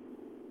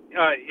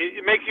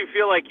 it makes you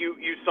feel like you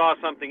saw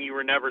something you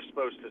were never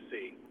supposed to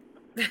see.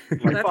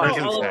 That's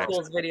how all of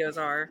Tool's videos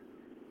are.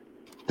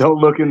 Don't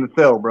look in the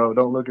cell, bro.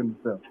 Don't look in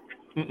the cell.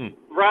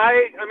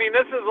 Right? I mean,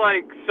 this is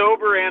like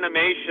sober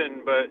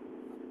animation, but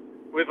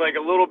with like a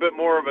little bit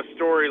more of a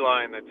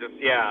storyline that just,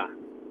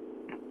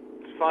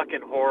 it's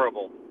fucking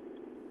horrible.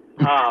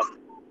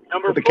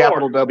 Number with the 4.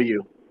 capital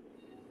W.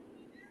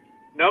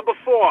 Number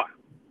 4.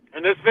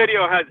 And this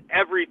video has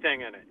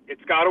everything in it.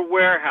 It's got a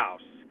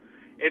warehouse.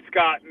 It's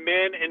got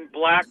men in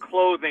black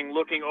clothing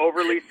looking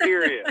overly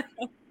serious.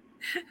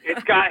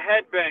 It's got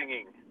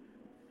headbanging.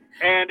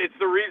 And it's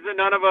the reason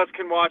none of us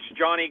can watch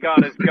Johnny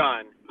Got His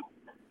Gun.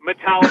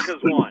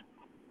 Metallica's One.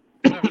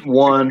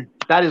 One.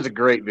 That is a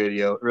great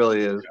video. It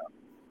really is.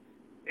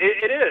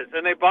 It is.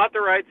 And they bought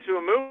the rights to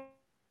a movie.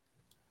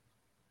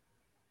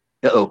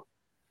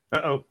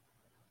 Uh-oh.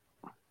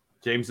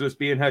 James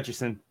Wispy and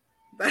Hutchison.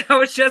 I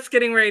was just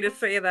getting ready to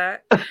say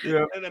that.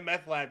 Yeah. And the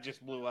meth lab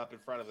just blew up in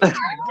front of us.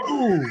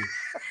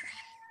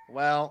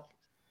 Well,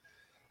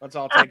 Let's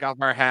all take off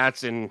our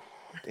hats, and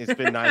it's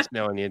been nice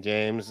knowing you,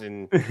 James.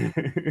 And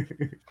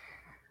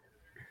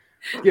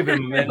give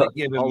him a minute.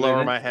 I'll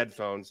lower my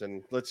headphones,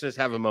 and let's just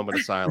have a moment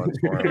of silence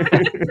for him.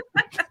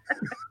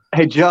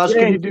 Hey, Josh,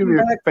 can you James, do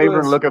me a back to favor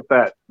us. and look up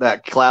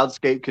that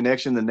Cloudscape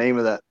Connection, the name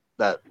of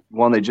that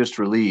one they just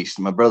released?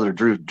 My brother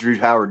Drew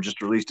Howard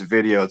just released a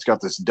video. It's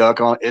got this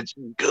duck on it. It's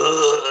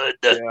good.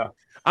 Yeah.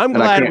 I'm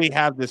And I glad can't- we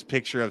have this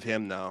picture of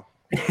him, though.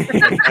 That's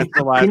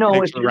the last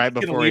picture right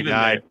before he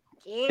died.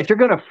 If you're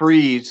gonna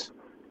freeze,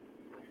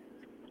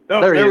 Oh,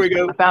 there he is. we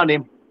go. I found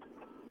him.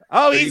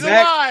 Oh, Is he's he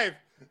back? alive!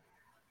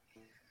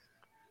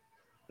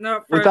 No,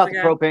 We froze thought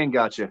again. the propane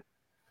got you.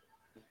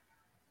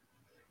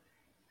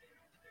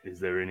 Is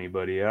there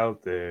anybody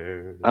out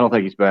there? I don't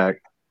think he's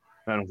back.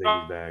 I don't think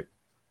he's back.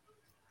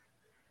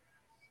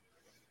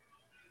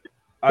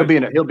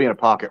 He'll be in a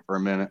pocket for a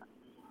minute.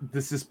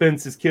 The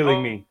suspense is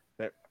killing me.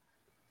 There.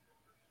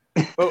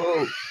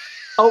 Oh.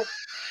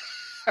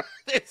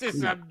 This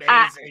is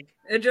amazing.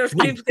 It just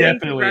He's keeps getting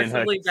definitely in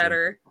progressively Hutchinson.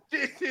 better.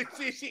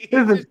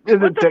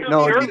 Isn't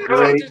technology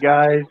great,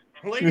 guys?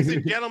 Ladies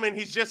and gentlemen,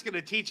 he's just going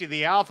to teach you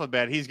the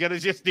alphabet. He's going to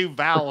just do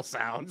vowel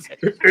sounds.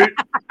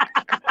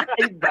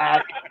 He's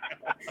back.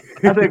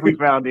 I think we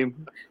found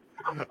him.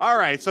 All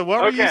right. So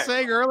what were you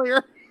saying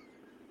earlier?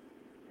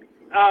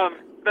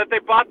 That they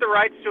bought the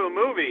rights to a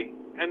movie,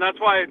 and that's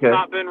why it's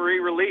not been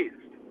re-released.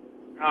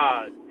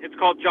 It's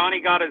called Johnny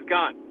Got His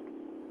Gun.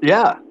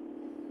 Yeah.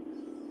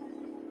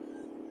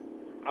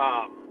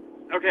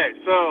 Okay,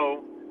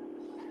 so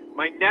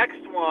my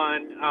next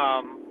one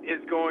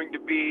is going to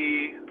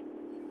be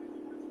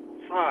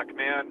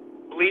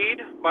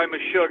Bleed by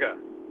Meshuggah.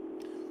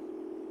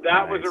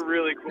 That was a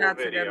really cool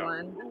That's video. a good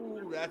one.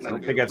 Ooh, that's I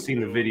don't think I've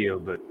seen the video,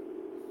 but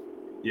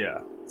yeah.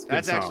 It's a good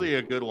That's song. actually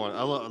a good one.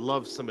 I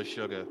love some of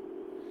Sugar.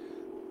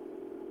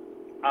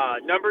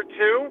 Number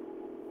 2,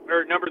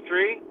 or number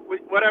 3,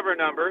 whatever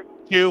number.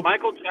 2.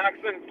 Michael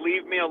Jackson's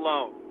Leave Me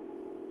Alone.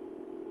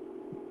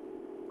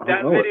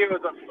 That video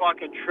is a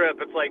fucking trip.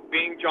 It's like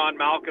being John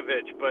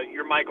Malkovich, but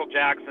you're Michael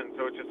Jackson,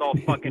 so it's just all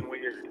fucking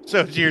weird.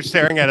 So you're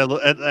staring at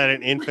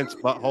an infant's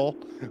butthole?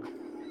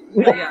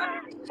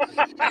 Yeah.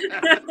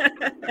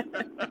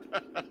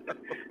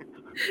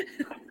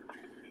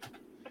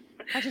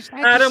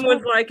 Adam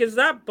was like, "Is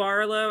that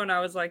Barlow?" And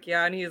I was like,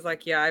 "Yeah." And he's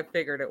like, "Yeah, I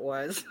figured it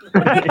was."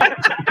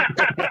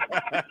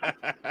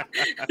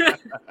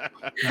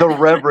 The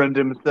Reverend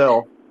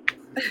himself.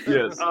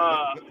 Yes.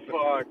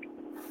 Fuck.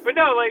 But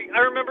no, like, I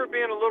remember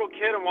being a little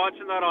kid and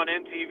watching that on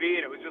MTV,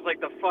 and it was just like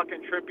the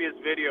fucking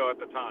trippiest video at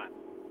the time.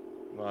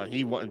 Well,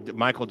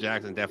 Michael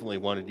Jackson definitely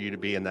wanted you to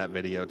be in that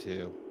video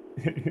too,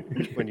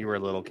 when you were a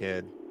little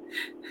kid.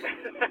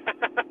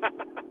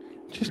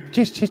 Just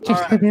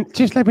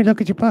let me look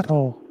at your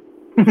butthole.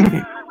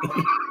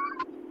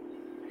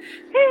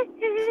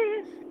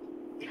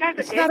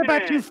 It's not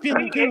about you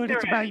feeling good.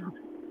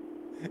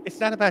 It's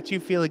not about you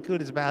feeling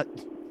good. It's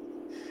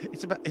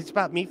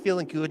about me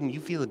feeling good and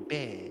you feeling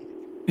bad.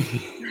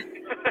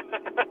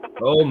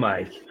 Oh,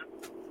 Mike.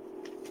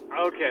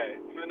 Okay,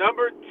 so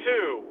number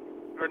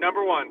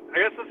 1. I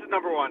guess this is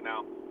number 1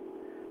 now.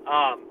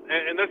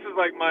 And this is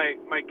like my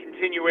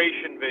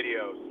continuation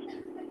videos.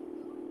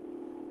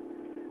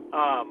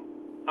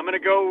 I'm gonna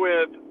go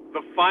with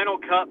The Final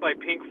Cut by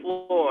Pink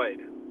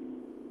Floyd,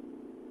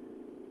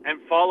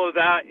 and follow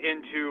that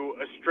into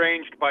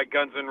Estranged by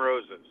Guns N'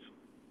 Roses.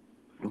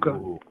 Okay.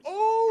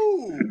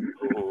 Oh.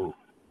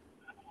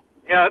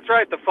 Yeah, that's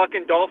right. The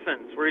fucking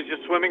dolphins, where he's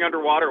just swimming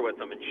underwater with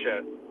them and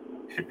shit.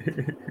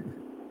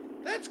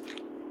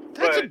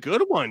 That's a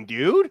good one,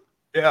 dude.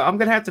 Yeah, I'm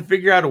gonna have to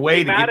figure out a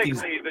way to get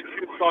these. Thematically, the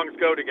two songs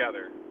go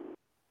together.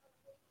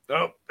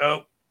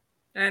 Oh.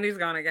 And he's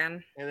gone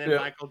again. And then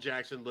Michael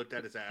Jackson looked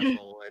at his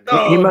asshole. And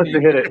He must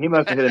have hit it. He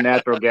must have hit a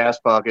natural gas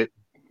pocket.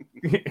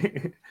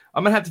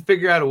 I'm gonna have to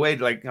figure out a way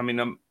to, like, I mean,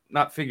 I'm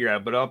not figure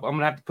out, but I'm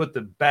gonna have to put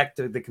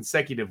the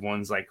consecutive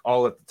ones like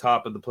all at the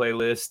top of the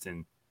playlist,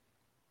 and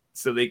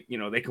so they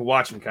can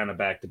watch them kind of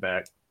back to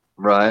back.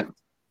 Right.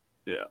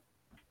 Yeah.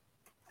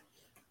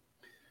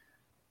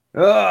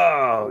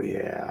 Oh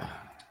yeah.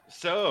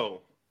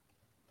 So,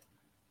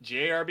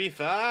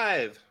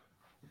 JRB5.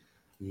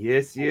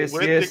 Yes.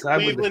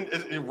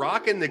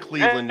 Rocking the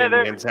Cleveland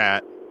Indians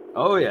hat.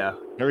 Oh yeah.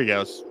 There he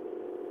goes.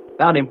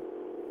 Found him.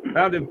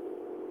 Okay.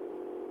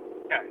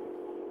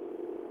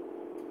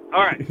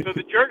 All right. So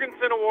the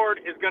Jurgensen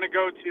Award is going to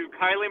go to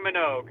Kylie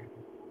Minogue.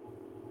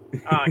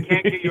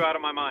 Can't get you out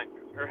of my mind.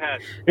 Her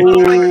head. Oh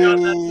my god,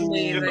 that's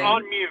amazing. Just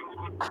on mute.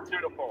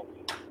 Beautiful.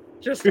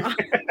 Just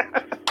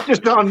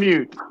on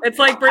mute. It's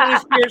like Britney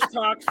Spears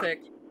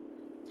toxic.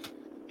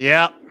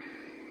 Yeah.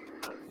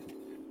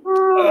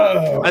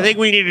 I think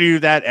we need to do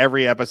that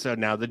every episode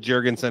now. The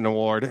Jurgensen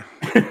Award.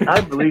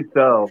 I believe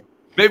so.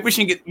 Maybe we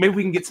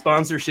can get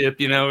sponsorship.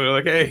 We're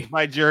like, hey,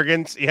 by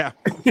Jurgens. Yeah.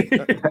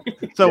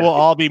 So we'll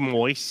all be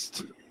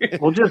moist.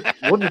 We'll just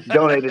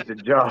donate it to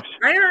Josh.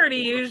 I already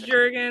use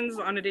Jurgens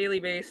on a daily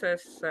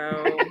basis,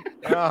 so.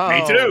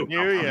 Me too.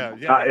 Yeah.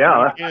 Yeah.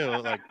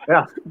 Like,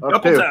 yeah. A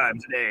couple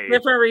times a day.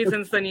 Different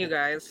reasons than you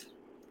guys.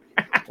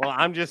 Well,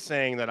 I'm just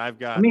saying that I've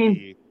got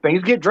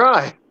things get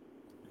dry.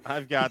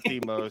 I've got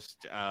the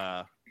most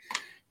gotta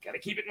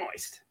keep it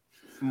moist.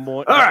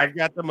 All right. I've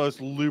got the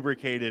most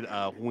lubricated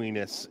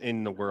weenus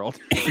in the world.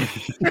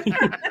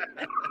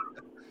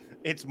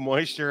 It's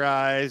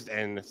moisturized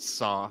and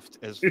soft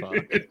as fuck.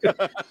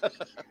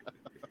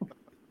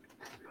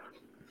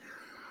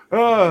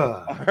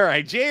 All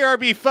right,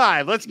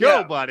 JRB5, let's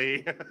go,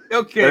 buddy.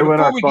 Okay,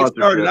 before we get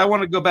started, I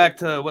want to go back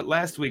to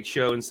last week's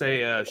show and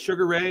say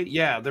Sugar Ray,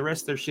 the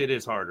rest of their shit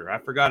is harder. I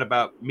forgot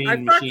about Mean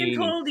Machine. I fucking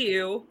told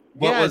you.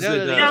 What was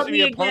it? Tell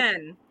me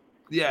again.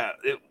 Yeah,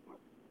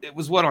 it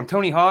was on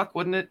Tony Hawk,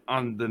 wasn't it?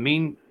 On the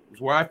Mean,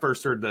 where I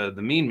first heard the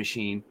Mean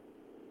Machine.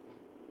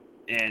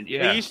 And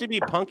it used to be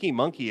Punky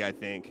Monkey, I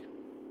think.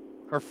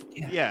 Or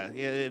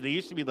they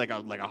used to be like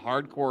a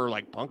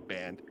hardcore punk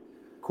band.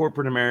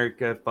 Corporate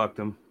America fucked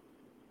them.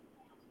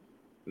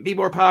 Be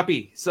more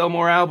poppy, sell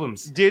more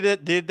albums.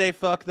 Did they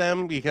fuck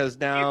them? Because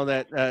now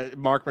that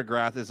Mark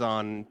McGrath is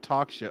on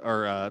talk show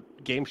or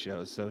game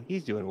shows, so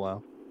he's doing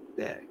well.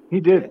 Yeah, he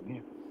did.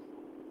 Yeah.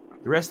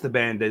 The rest of the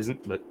band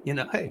isn't, but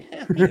hey,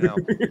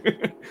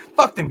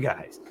 fuck them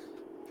guys.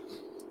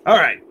 All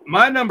right,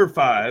 my number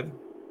 5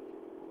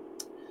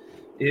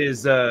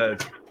 is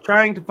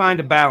Trying to Find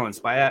a Balance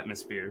by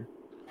Atmosphere,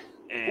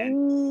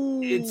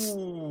 and it's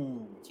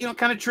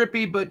kind of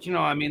trippy, but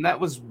that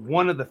was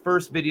one of the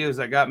first videos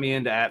that got me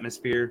into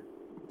Atmosphere.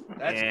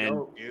 That's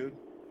dope, dude.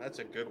 That's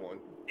a good one.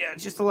 Yeah,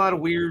 it's just a lot of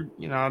weird,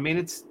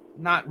 it's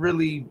not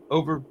really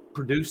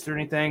overproduced or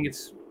anything.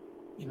 It's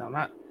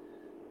not,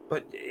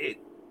 but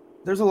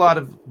there's a lot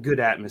of good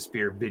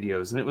Atmosphere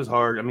videos, and it was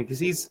hard. Because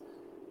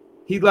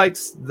he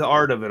likes the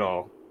art of it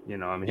all.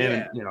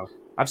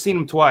 I've seen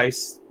him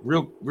twice.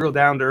 Real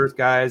down to earth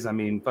guys.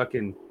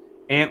 Fucking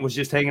Ant was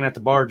just hanging at the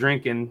bar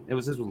drinking.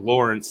 This was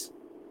Lawrence.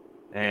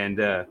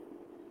 And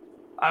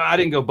I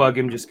didn't go bug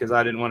him just because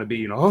I didn't want to be,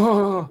 he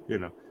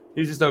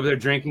was just over there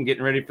drinking,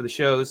 getting ready for the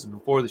show. This is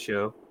before the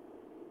show.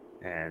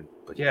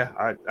 But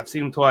I've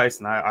seen him twice,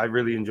 and I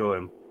really enjoy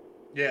him.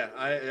 Yeah,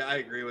 I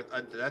agree with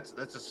that's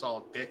a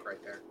solid pick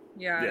right there.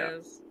 Yeah, it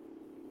is.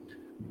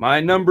 My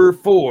number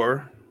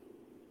 4,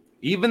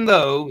 even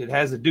though it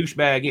has a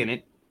douchebag in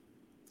it,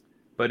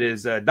 but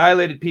is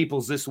Dilated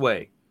Peoples This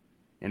Way.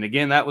 And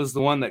again, that was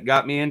the one that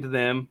got me into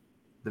them.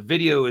 The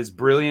video is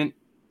brilliant.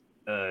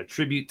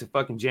 Tribute to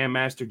fucking Jam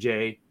Master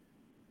Jay.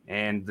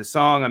 And the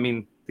song,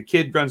 the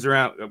kid runs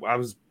around. I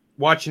was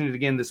watching it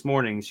again this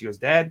morning. She goes,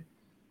 "Dad,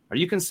 are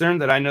you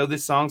concerned that I know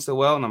this song so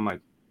well?" And I'm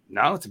like,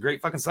 "No, it's a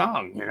great fucking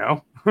song,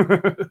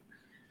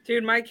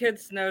 Dude, my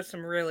kids know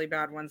some really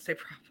bad ones. They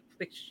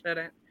probably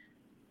shouldn't.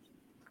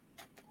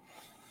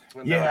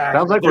 Yeah,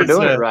 sounds like we're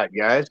doing it right,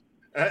 guys.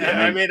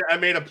 I made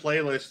a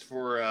playlist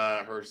for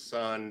her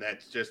son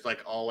that's just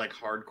all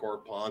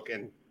hardcore punk,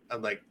 and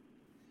I'm like,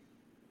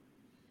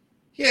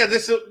 yeah,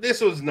 this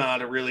was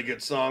not a really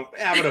good song.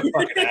 I'm gonna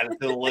fucking add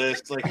it to the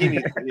list. He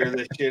needs to hear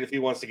this shit if he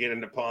wants to get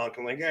into punk.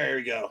 I'm like, there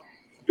you go.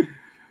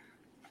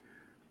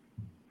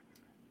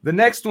 The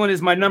next one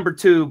is my number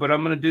 2, but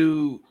I'm gonna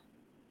do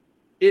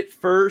it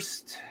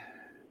first,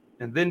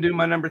 and then do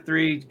my number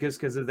 3 just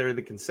because they're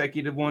the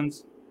consecutive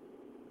ones.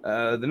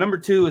 The number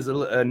 2 is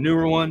a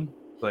newer one,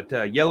 but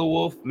Yellow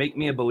Wolf, Make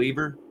Me a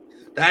Believer.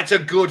 That's a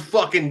good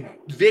fucking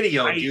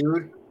video,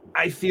 dude.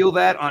 I feel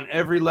that on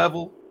every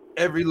level.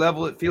 Every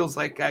level, it feels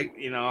like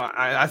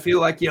I feel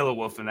like Yellow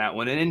Wolf in that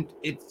one. And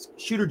it's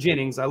Shooter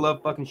Jennings. I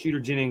love fucking Shooter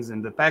Jennings,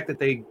 and the fact that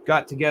they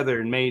got together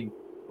and made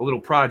a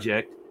little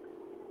project.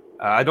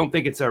 I don't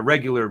think it's a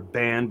regular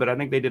band, but I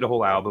think they did a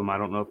whole album. I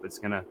don't know if it's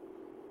gonna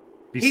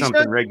be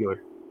something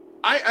regular.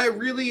 I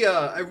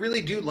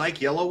really do like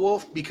Yellow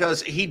Wolf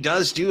because he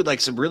does do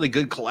some really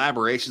good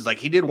collaborations.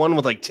 He did one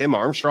with Tim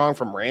Armstrong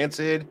from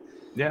Rancid.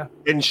 Yeah.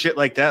 And shit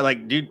like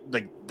that. Dude,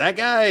 that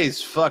guy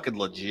is fucking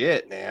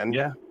legit, man.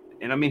 Yeah.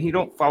 And he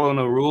don't follow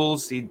no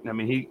rules.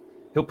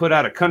 He'll put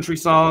out a country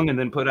song and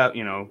then put out,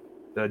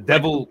 the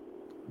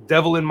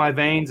Devil in My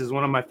Veins is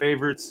one of my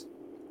favorites.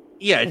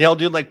 Yeah, and he'll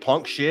do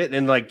punk shit,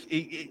 and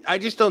I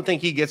just don't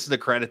think he gets the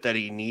credit that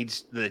he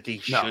needs, that he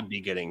should be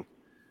getting.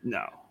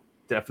 No,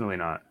 definitely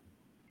not.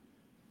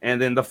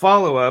 And then the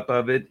follow-up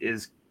of it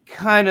is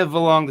kind of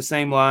along the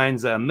same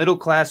lines. Middle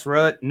Class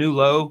Rut, New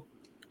Low.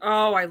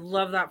 Oh, I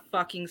love that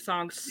fucking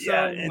song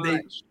so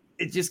much.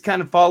 It just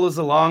kind of follows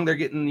along. They're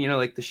getting,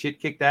 the shit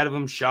kicked out of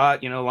them,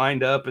 shot,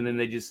 lined up, and then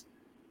they just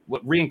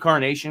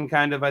reincarnation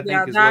kind of, I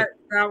think. Yeah,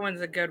 that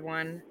one's a good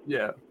one.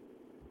 Yeah.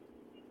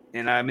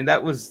 And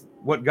that was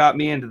what got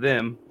me into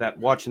them,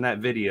 watching that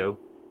video.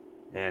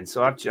 And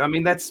so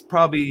that's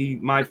probably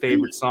my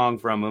favorite song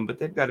from them, but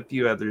they've got a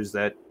few others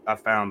that I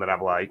found that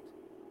I've liked.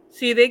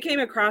 See, they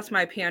came across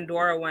my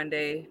Pandora one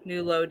day,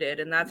 New Low did,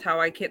 and that's how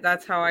I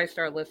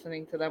started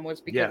listening to them, was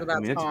because of that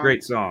song. It's a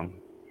great song.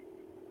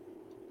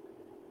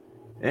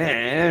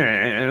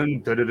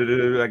 And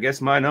I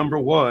guess my number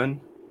 1,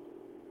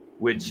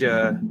 which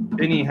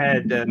Benny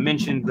had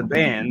mentioned the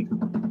band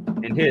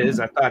in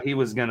his. I thought he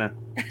was gonna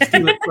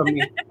steal it from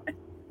me,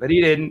 but he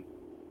didn't.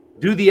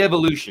 Do the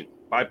Evolution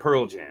by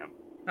Pearl Jam.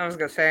 I was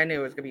gonna say I knew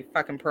it was gonna be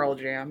fucking Pearl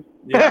Jam.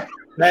 Yeah,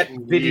 that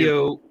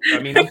video. I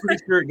mean, I'm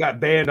pretty sure it got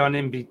banned on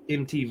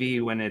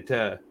MTV when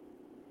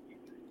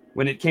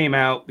it came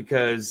out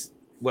because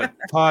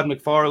Todd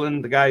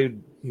McFarlane, the guy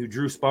who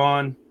drew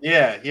Spawn,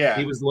 yeah,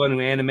 he was the one who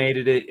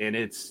animated it, and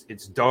it's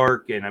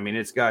dark, and I mean,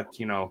 it's got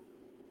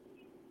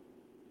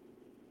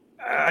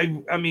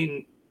I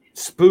mean,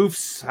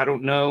 spoofs. I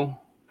don't know,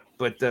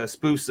 but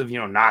spoofs of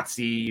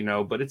Nazi,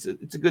 but it's a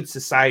good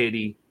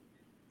society.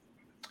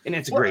 And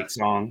it's a great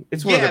song.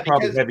 It's one of the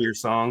probably heavier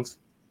songs.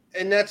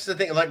 And that's the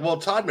thing. Like, well,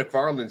 Todd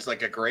McFarlane's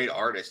like a great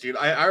artist, dude.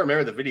 I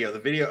remember the video. The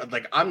video,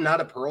 like, I'm not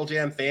a Pearl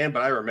Jam fan,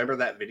 but I remember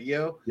that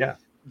video. Yeah.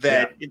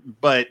 Because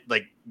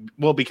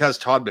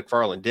Todd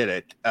McFarlane did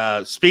it.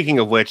 Speaking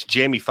of which,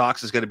 Jamie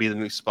Foxx is going to be the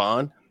new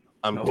Spawn.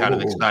 I'm kind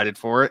of excited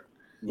for it.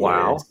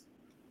 Wow. Yes.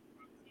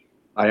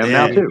 I am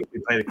now too. They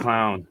play the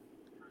clown.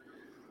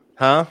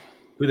 Huh?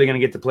 Who are they going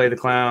to get to play the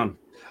clown?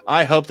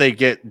 I hope they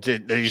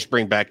just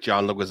bring back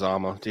John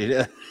Leguizamo,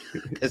 dude,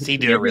 because he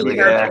did a really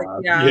good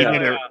job.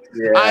 Yeah.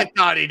 I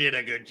thought he did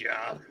a good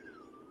job.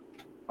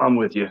 I'm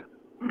with you.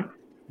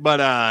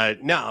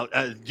 But no,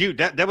 dude,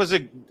 that was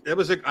a.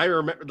 I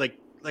remember, like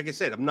I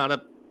said, I'm not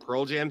a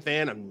Pearl Jam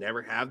fan. I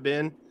never have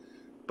been,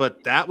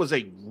 but that was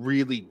a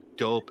really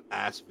dope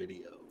ass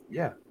video.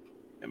 Yeah,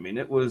 I mean,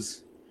 it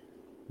was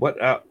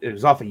it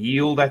was off of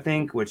Yield, I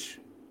think, which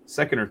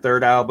second or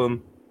third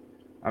album.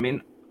 I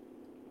mean,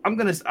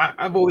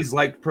 I've always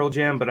liked Pearl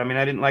Jam, but I mean,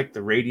 I didn't like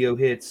the radio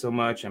hits so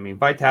much. I mean,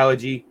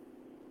 Vitalogy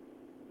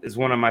is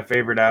one of my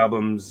favorite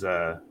albums.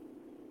 Oh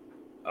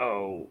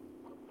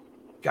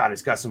God,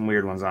 it's got some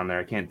weird ones on there.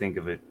 I can't think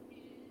of it.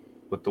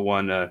 But the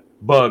one,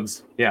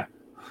 Bugs, yeah.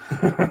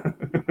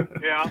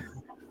 Yeah.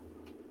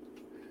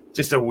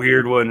 Just a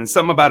weird one. And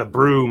something about a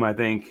broom, I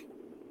think.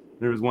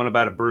 There was one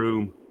about a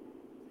broom.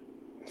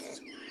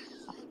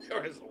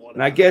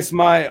 And I guess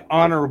my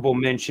honorable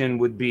mention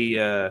would be,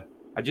 I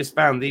just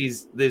found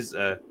this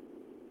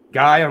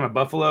guy on a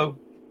buffalo.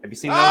 Have you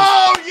seen those?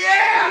 Oh,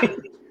 yeah!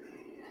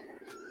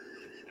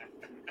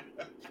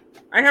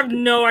 I have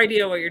no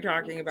idea what you're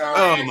talking about.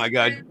 Oh, my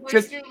God.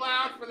 Just too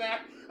loud for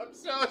that. I'm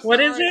so sorry. What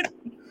is it?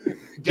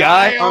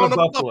 Guy on a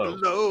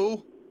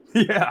buffalo.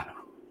 Yeah.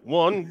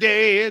 One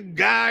day, a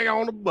guy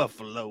on a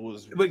buffalo.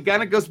 But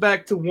kind of goes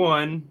back to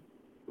one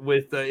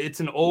with it's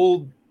a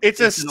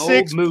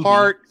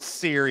 6-part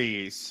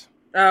series.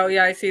 Oh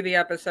yeah, I see the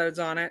episodes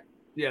on it.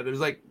 Yeah, there's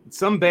like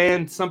some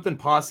band, something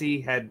posse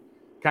had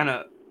kind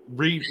of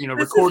recorded.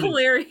 This is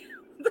hilarious.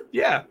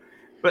 Yeah,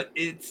 but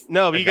it's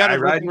no, but you got to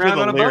riding around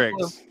on a lyrics.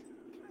 buffalo.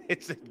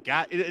 It's a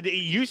guy. It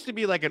used to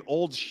be like an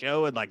old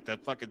show in like the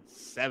fucking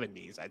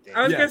 70s, I think.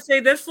 I was gonna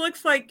say this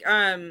looks like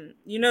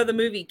the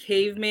movie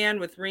Caveman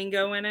with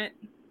Ringo in it.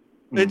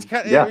 It's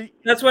kind of,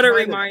 that's what it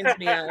reminds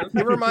me of.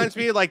 It reminds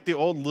me of like the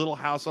old Little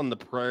House on the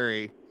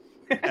Prairie,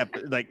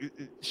 like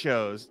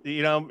shows.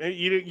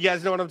 You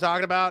guys know what I'm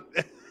talking about?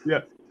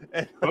 Yeah.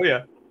 Oh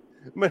yeah.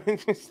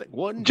 It's like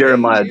one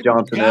Jeremiah day,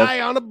 Johnson,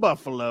 guy on a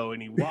buffalo,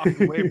 and he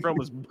walked away from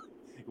his.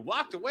 He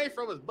walked away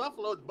from his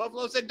buffalo. The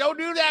buffalo said, "Don't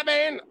do that,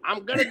 man.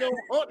 I'm gonna go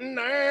hunting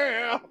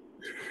now."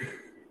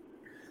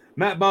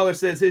 Matt Baller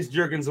says his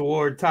Juergens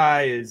Award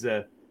tie is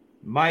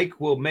Mike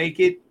Will Make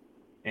It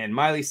and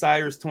Miley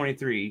Cyrus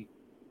 23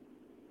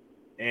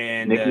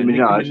 and Nicki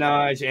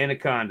Minaj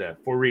Anaconda.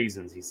 4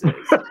 reasons, he says.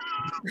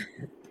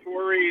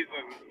 4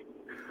 reasons.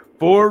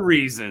 4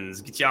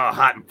 reasons. Get y'all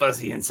hot and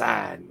fuzzy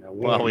inside.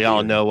 Well, we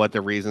all know what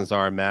the reasons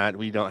are, Matt.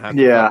 We don't have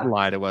to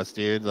lie to us,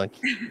 dude. Like,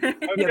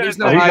 there's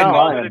no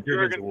hiding.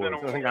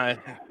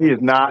 He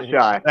is not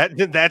shy.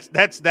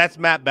 That's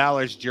Matt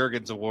Baller's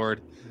Juergens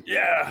Award.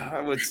 Yeah,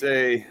 I would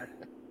say.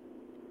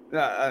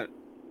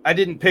 I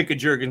didn't pick a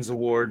Juergens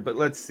Award, but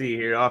let's see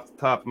here off the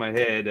top of my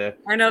head.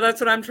 I know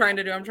that's what I'm trying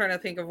to do. I'm trying to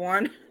think of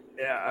one.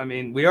 Yeah, I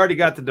mean, we already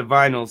got the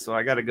Divinals, so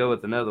I got to go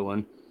with another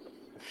one.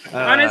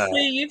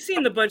 Honestly, You've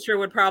Seen the Butcher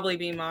would probably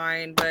be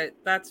mine, but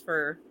that's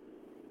for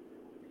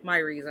my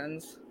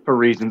reasons. For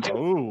reasons.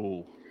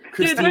 Oh,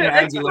 dude,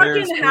 it's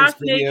fucking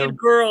half-naked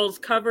girls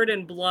covered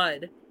in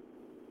blood.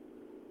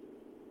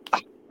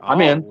 I'm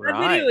in. That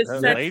video is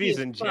sexy ladies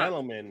as and fuck.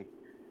 gentlemen.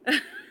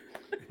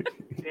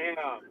 Damn.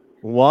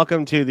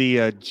 Welcome to the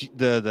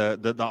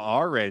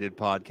R-rated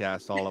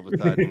podcast. All of a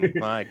sudden,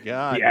 my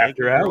God, the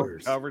after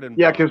hours covered in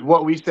blood. Because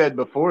what we said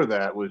before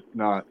that was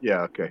not.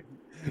 Yeah, okay.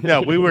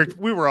 No, we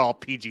were all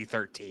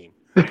PG-13.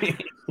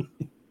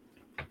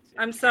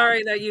 I'm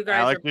sorry that you guys.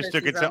 Alex just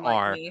took it to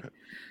R.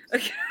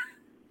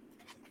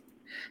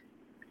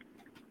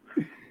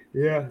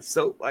 Yeah,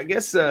 so I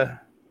guess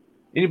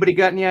anybody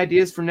got any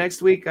ideas for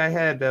next week? I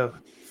had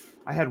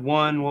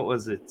one. What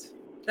was it?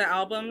 The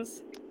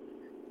albums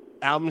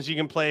you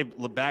can play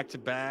back to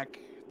back.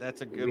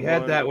 That's a good one. We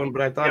had that one,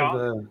 but I thought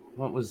of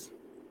what was.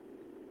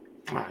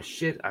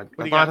 Shit!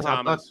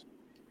 Thomas?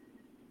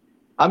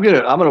 I'm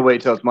gonna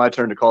wait till it's my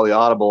turn to call the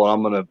audible, and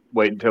I'm gonna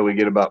wait until we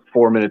get about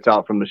 4 minutes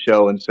out from the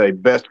show and say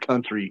best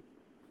country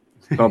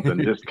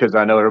something, just because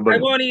I know everybody.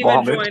 I won't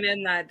even join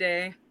in that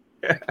day.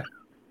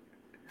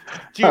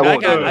 Dude,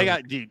 I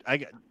got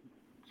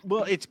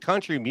Well, it's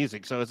country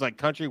music, so it's like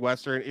country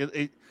western.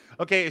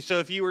 Okay, so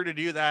if you were to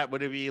do that,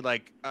 would it be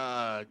like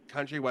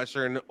country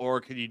western,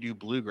 or could you do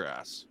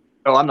bluegrass?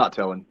 Oh, I'm not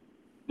telling.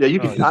 Yeah, you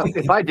can.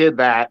 If I did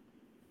that,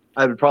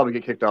 I would probably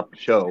get kicked off the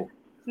show.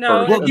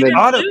 No, first,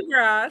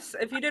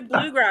 if you did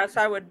bluegrass,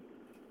 I would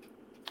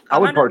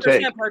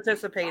 100%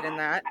 participate in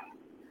that.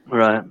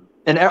 Right.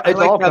 And I it's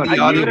like all how the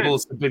country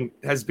audibles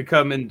has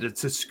become into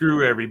to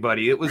screw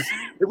everybody. It was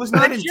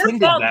not It's your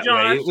intended fault, that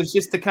Josh. way. It was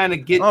just to kind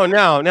of get. Oh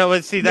no,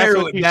 but see, that's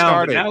narrow what it you down.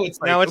 started. But now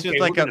it's like, now it's okay,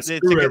 just like we're gonna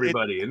screw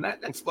everybody, and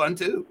that's fun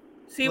too.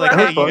 See like, what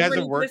hey, happens you when guys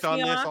have worked piss on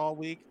me this off? all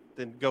week.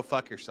 Then go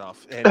fuck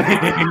yourself and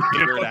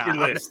figure it out.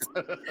 List.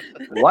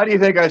 Why do you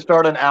think I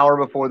start an hour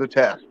before the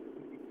test?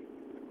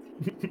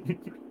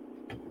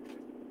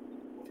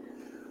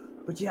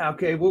 But yeah,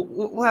 okay,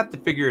 we'll have to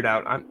figure it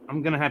out.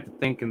 I'm gonna have to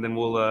think, and then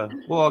we'll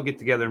all get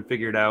together and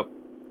figure it out.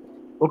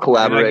 We'll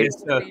collaborate.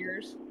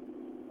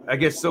 I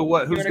guess so.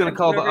 What? Who's gonna come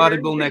call sit the over here?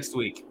 audible next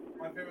week?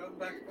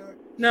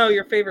 No,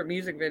 your favorite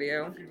music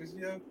video.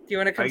 Do you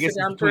want to come I guess sit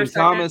down it's for a between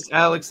second? Thomas,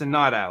 Alex, and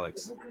not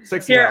Alex.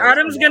 Sexy Here, Alex.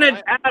 Adam's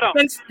gonna.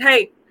 Adam.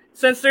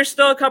 Since there's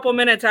still a couple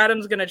minutes,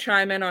 Adam's gonna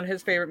chime in on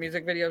his favorite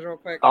music videos real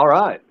quick. All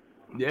right.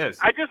 Yes.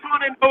 I just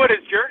want to know what his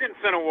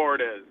Jurgensen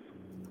Award is.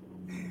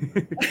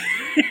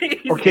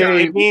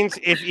 Okay. It means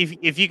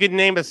if you could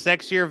name a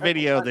sexier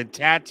video than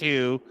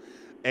Tattoo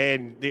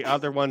and the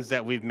other ones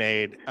that we've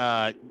made,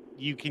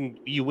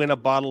 you win a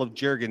bottle of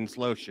Jergens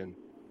lotion.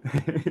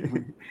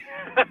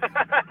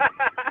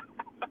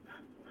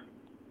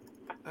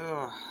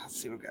 Oh,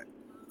 let's see what we got.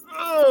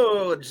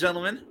 Oh,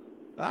 gentlemen.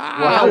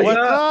 What's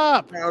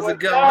up? How's it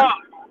going? Up?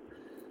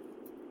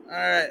 All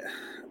right.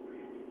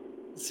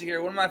 Let's see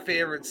here. One of my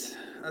favorites.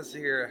 Let's see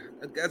here.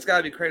 That's got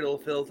to be Cradle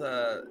of Filth,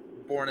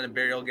 Born in a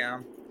Burial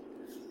Gown.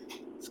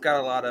 It's got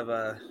a lot of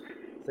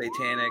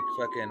satanic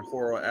fucking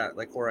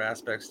horror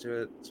aspects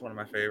to it. It's one of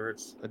my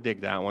favorites. I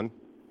dig that one.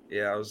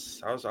 Yeah, I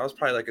was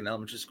probably like in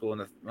elementary school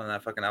when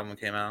that fucking album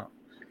came out.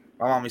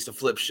 My mom used to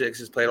flip shit 'cause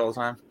just play it all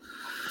the time.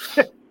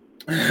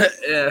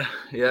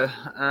 yeah.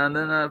 And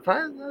then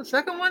probably the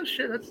second one,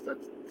 shit, that's a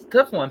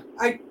tough one.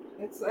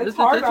 It's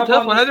hard. That's a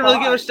tough one. I didn't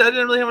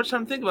really have much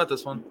time to think about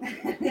this one.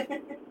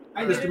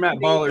 Mr. Matt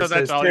Baller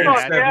says all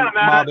Terrence you Trevor,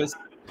 Matt. Mobbus.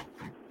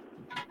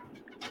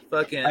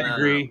 Fucking. I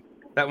agree.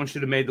 That one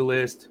should have made the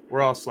list.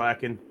 We're all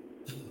slacking.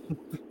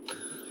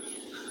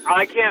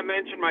 I can't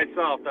mention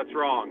myself. That's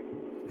wrong.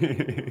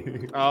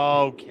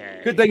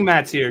 Okay. Good thing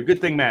Matt's here.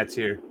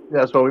 Yeah,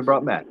 that's why we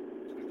brought Matt.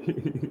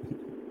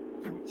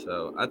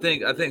 So I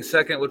think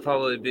second would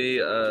probably be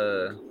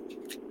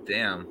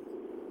damn.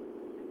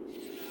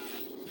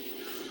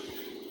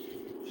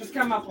 Just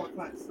come up with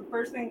one. The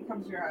first thing that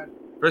comes to your head.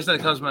 First thing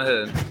that comes to my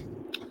head.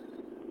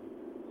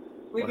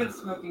 We've been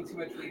smoking too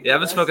much weed. Yeah,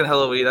 I've been smoking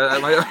hella weed.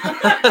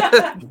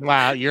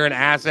 Wow, you're an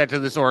asset to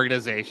this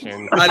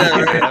organization. I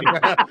know,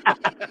 right?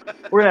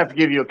 We're gonna have to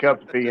give you a cup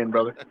to pee in,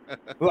 brother.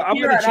 Well, I'm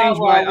You're gonna an change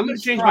outlaw. my We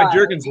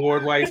Jergens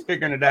award while he's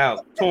figuring it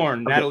out.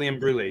 Torn, Natalie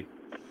Imbruglia.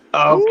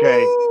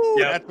 Okay. Ooh,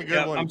 Yep, that's a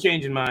good one. I'm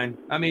changing mine.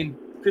 I mean,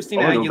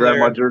 Christina I'm gonna grab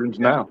my Aguilera. Jergens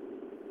now.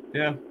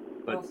 Yeah,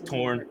 but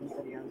Torn.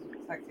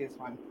 Sexiest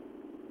one.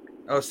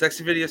 Oh,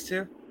 sexy videos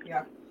too?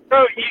 Yeah.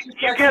 So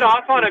you get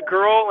off on a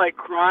girl like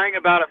crying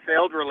about a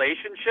failed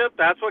relationship?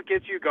 That's what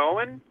gets you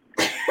going?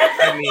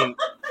 I mean,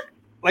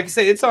 like I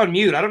say, it's on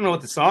mute. I don't know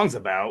what the song's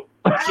about.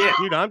 Shit.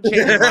 Dude, I'm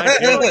changing mine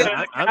too.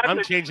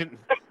 I'm changing.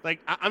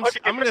 Like I'm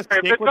gonna stick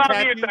If it's with on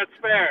Tattoo. mute, that's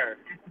fair.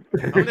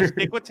 I'm gonna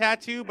stick with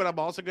Tattoo, but I'm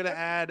also gonna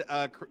add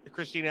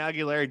Christina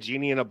Aguilera,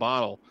 "Genie in a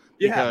Bottle,"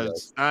 Yeah.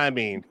 because I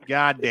mean,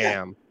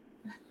 goddamn,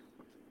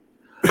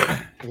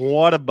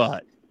 what a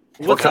butt.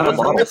 What's kind of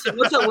bottle?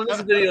 that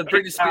women's video of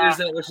Britney Spears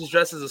in it where she's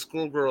dressed as a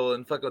schoolgirl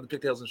and fucking with the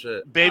pigtails and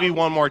shit? Baby,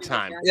 one more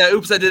time. Yeah,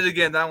 oops, I did it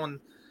again. That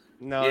one.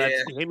 No, Yeah.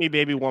 that's hit me,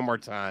 baby, one more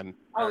time.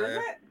 Oh, is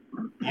it?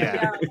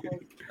 Yeah.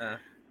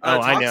 I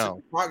Toxic.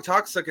 know.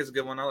 Toxic is a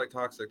good one. I like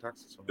Toxic.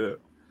 Toxic's one. Yeah.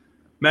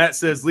 Matt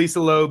says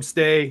Lisa Loeb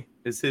Stay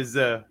is his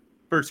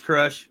first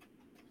crush.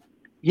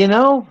 You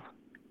know,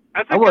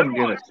 That's a I wasn't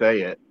good one. gonna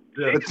say it,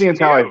 Yeah. but seeing as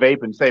how I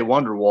vape and say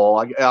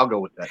Wonderwall, I'll go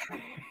with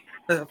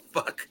that.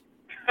 Fuck.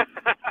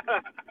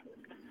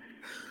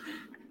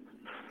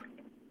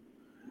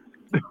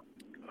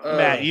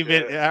 Matt, you've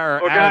been, or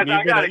Well,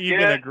 Adam, guys, you've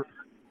been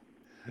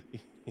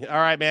all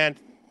right, man.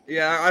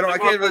 Yeah, I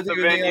can't really think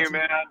of anything venue, else.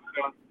 man.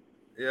 So,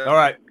 Yeah. All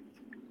right.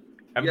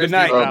 Have a Yes, good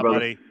night. Oh, Yeah, brother.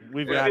 buddy.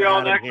 We've We'll got see y'all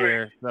Adam next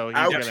here, so he's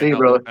Ouch. gonna See you, help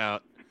brother. us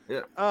out.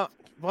 Yeah.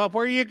 Well,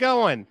 where are you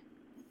going?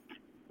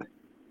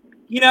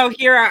 You know,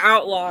 here at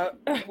Outlaw,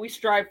 we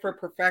strive for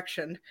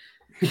perfection.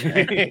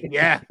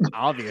 Yeah,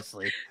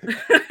 obviously.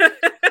 I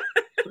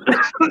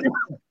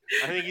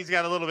think he's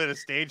got a little bit of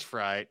stage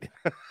fright.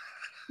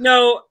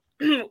 No,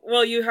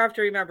 well, you have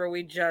to remember,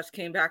 we just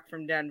came back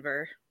from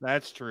Denver.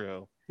 That's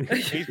true.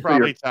 He's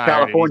probably tired.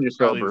 California He's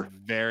probably sober.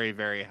 very,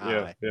 very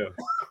high. Yeah.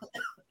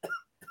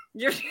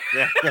 You're-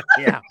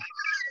 Yeah.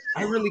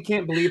 I really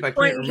can't believe I can't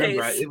Point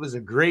remember. case. It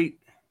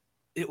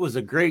was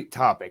a great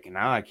topic, and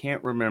now I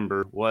can't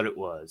remember what it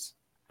was.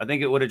 I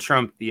think it would have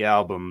trumped the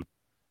album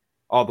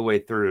all the way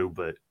through,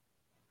 but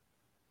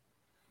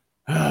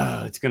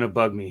It's gonna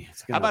bug me.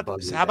 How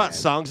about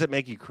songs that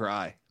make you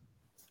cry?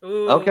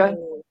 Ooh. Okay.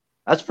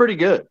 That's pretty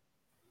good.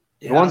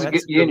 The ones that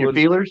get you in your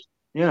feelers.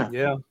 Yeah.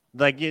 Yeah.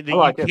 Like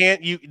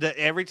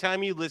every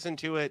time you listen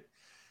to it,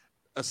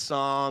 a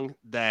song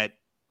that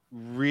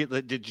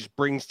really that just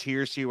brings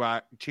tears to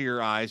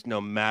your eyes, no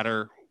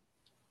matter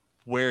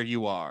where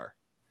you are.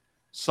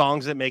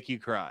 Songs that make you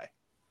cry.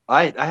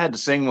 I had to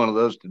sing one of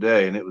those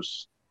today, and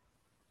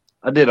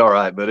I did all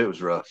right, but it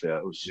was rough. Yeah,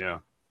 it was. Yeah.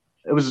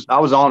 It was. I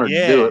was honored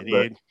to do it,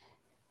 dude.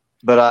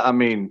 but I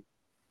mean,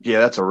 yeah,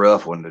 that's a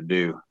rough one to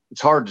do.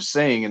 It's hard to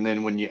sing, and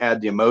then when you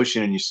add the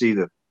emotion and you see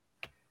the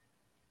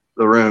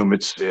room,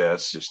 it's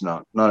just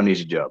not an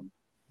easy job.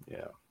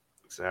 Yeah.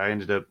 So I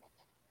ended up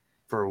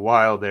for a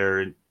while there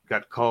and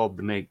got called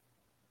to make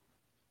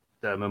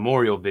the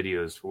memorial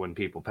videos for when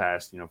people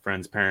passed,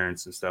 friends,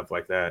 parents, and stuff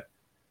like that.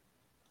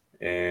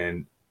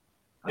 And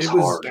That's it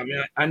was hard. I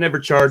mean, I never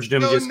charged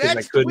him just because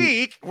I couldn't. Next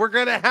week we're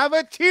gonna have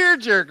a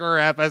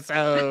tearjerker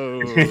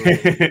episode.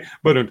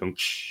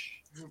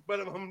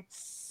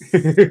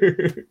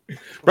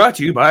 Brought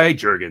to you by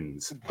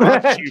Jergens.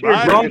 Brought to you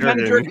by Wrong kind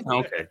of Jergens.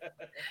 Okay.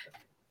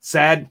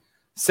 Sad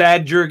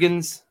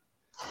Jergens.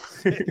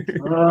 I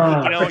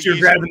thought you were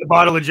grabbing the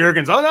bottle of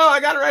Jergens. Oh no, I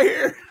got it right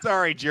here.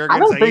 Sorry, Jergens. I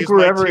don't think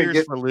we're ever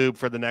tears for lube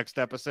for the next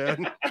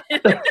episode.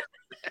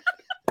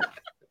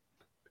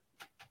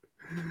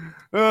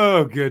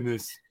 Oh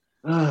goodness.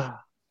 But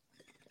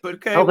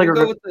okay, I don't think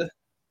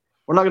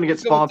we're not going to get go with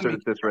sponsored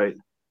at this rate.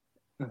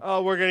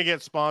 Oh, we're gonna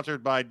get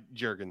sponsored by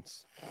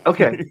Jergens.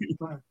 Okay.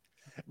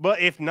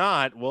 But if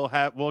not,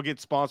 we'll get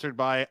sponsored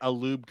by a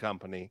lube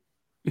company.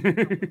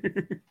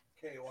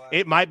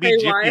 It might be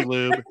Jiffy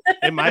Lube.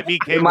 It might be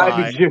KY. It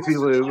might be Jiffy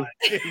Lube.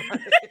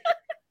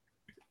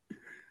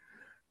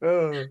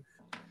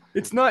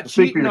 It's not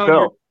Speak for cheating.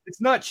 yourself.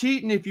 It's not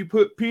cheating if you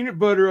put peanut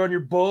butter on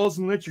your balls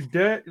and let your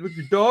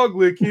dog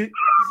lick it.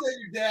 You said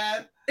your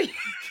dad.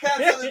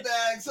 Cat's on the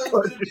bag.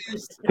 Someone's been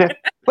abused.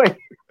 Wait,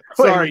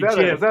 Sorry,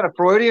 is that a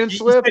Freudian You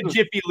slip? said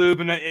Jiffy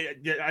Lube, and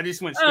I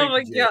just went straight. Oh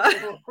my to Jiffy.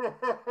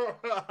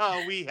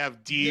 god. We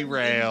have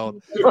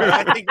derailed.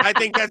 I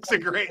think that's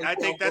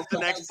the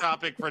next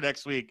topic for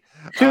next week.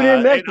 Tune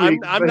in next week.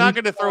 I'm not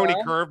going to throw any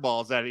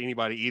curveballs at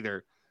anybody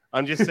either.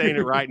 I'm just saying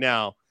it right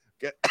now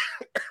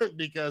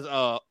because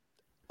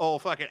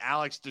fucking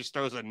Alex just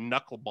throws a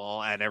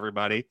knuckleball at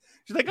everybody.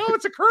 She's like, "Oh,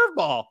 it's a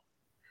curveball."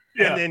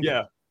 Yeah, and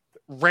then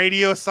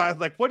radio side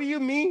like, "What do you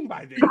mean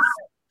by this?"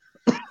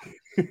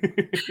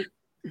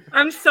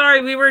 I'm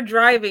sorry, we were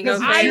driving. Okay?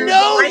 I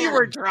know you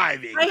were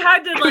driving. I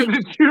had to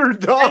It's your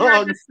dog. I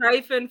had to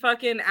siphon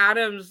fucking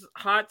Adam's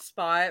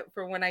hotspot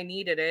for when I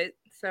needed it.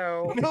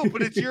 So No,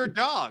 but it's your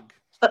dog.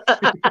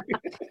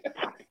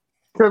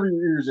 Cover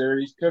your ears,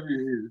 Aries. Cover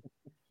your ears.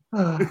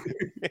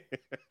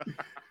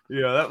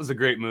 Yeah, that was a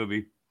great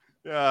movie.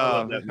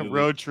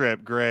 Road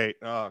trip, great.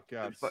 Oh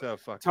god, so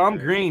fucking Tom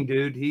great. Green,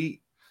 dude.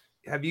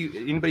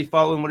 Anybody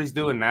following what he's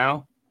doing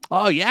now?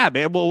 Oh yeah,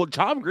 man. Well,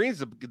 Tom Green's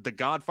the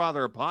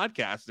godfather of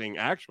podcasting,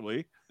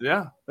 actually.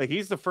 Yeah. Like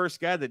he's the first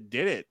guy that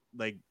did it.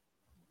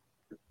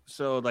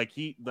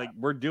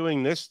 We're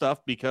doing this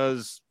stuff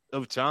because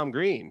of Tom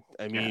Green.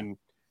 I mean,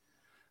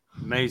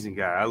 amazing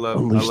guy. I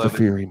love the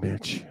Fury,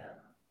 Mitch.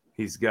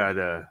 He's got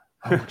I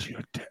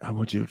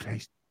want you to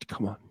taste.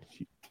 Come on,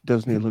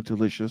 doesn't he look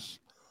delicious?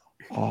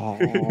 Oh,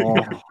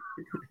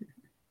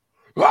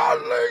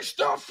 unleash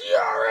the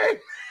Fury.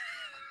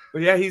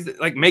 But yeah, he's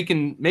like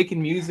making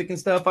music and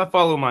stuff. I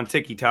follow him on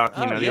TikTok.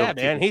 Oh, yeah,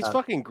 man, he's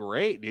fucking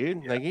great,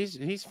 dude. Yeah. Like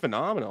he's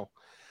phenomenal.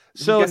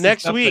 So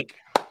next week,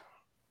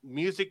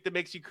 music that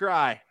makes you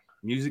cry.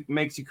 Music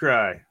makes you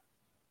cry.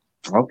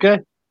 Okay.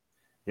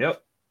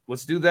 Yep.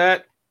 Let's do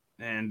that,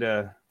 and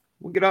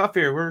we'll get off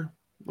here.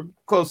 We're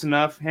close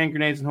enough. Hand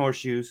grenades and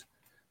horseshoes.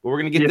 But we're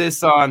gonna get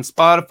this on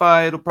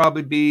Spotify. It'll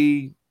probably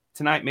be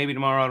tonight, maybe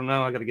tomorrow. I don't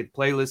know. I got to get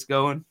the playlist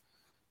going.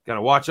 Got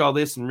to watch all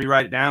this and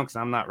rewrite it down because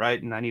I'm not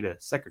writing. I need a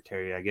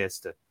secretary, I guess,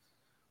 to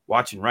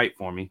watch and write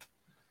for me.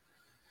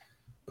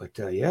 But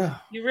yeah.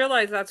 You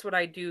realize that's what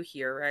I do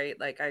here, right?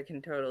 Like I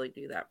can totally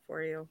do that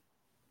for you.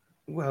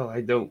 Well,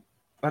 I don't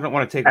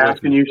want to take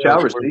ask and you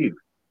shall receive.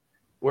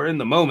 We're in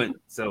the moment,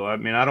 so I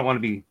mean, I don't want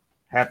to be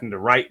having to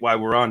write while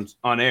we're on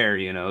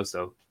air,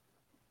 so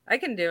I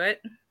can do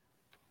it.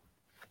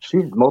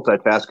 She's a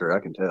multitasker,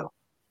 I can tell.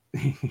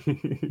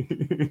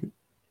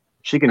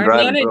 She can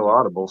drive and throw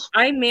audibles.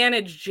 I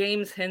manage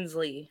James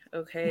Hensley,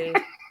 okay?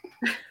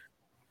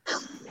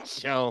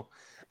 So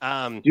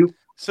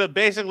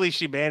basically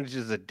she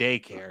manages a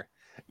daycare.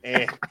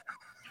 And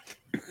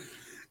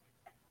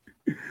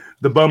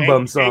the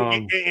Bum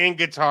song. And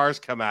guitars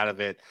come out of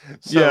it.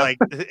 So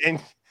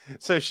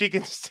so she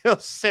can still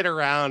sit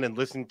around and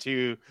listen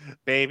to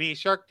Baby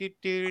Shark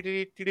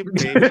Baby Shark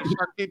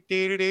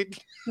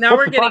Now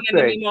we're getting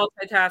into me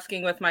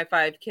multitasking with my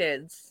 5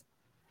 kids.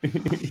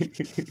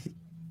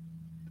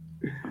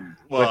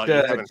 Well,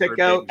 check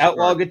out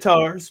Outlaw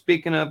Guitars.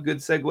 Speaking of good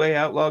segue,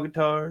 Outlaw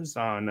Guitars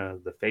on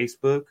the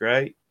Facebook,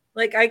 right?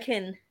 Like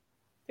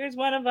here's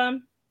one of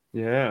them.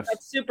 Yes.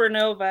 That's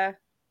Supernova.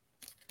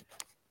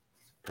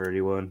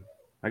 Pretty one.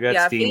 I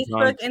got Steam.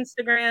 Facebook,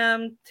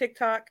 Instagram,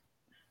 TikTok.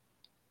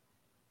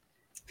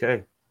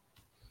 Okay.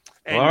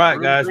 And All right,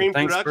 Room guys. Dream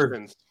Thanks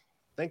Productions.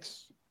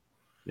 Thanks.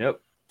 Yep.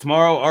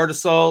 Tomorrow, Art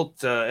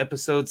Assault,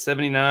 episode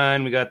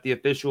 79. We got the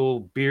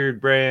official Beard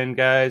brand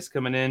guys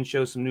coming in,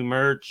 show some new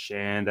merch.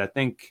 And I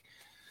think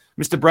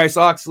Mr. Bryce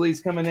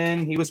Oxley's coming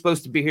in. He was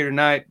supposed to be here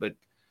tonight, but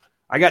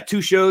I got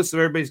 2 shows, so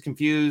everybody's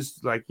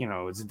confused. Like,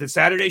 is it the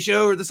Saturday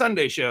show or the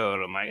Sunday show?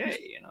 And I'm like,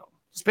 hey,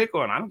 just pick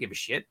one. I don't give a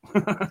shit.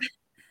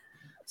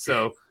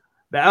 So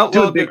the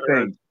Outlaw,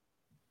 the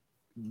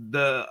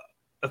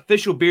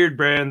official Beard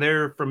brand,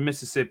 they're from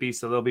Mississippi,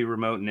 so they'll be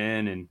remoting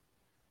in,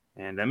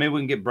 and maybe we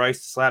can get Bryce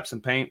to slap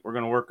some paint. We're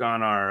going to work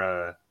on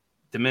our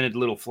demented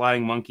little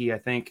flying monkey, I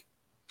think.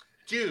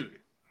 Dude,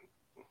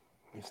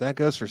 if that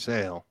goes for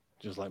sale,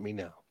 just let me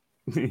know.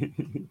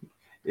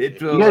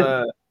 It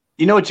will.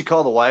 You know what you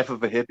call the wife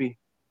of a hippie?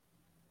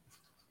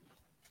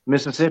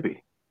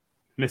 Mississippi.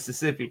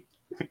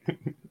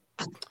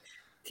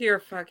 Dear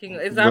fucking,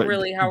 is that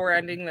really how we're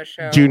ending the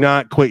show? Do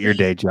not quit your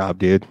day job,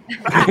 dude.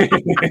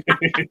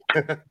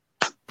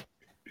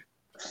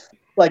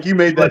 Like you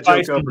made that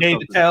joke up. Day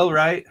to tell,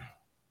 right?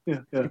 Yeah.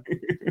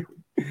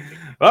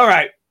 All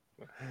right.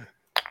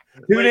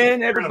 Tune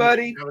in,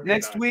 everybody,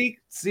 next week.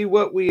 See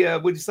what we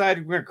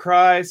decided we're gonna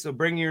cry. So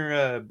bring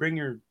your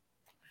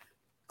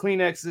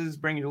Kleenexes,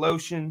 bring your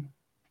lotion,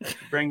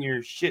 bring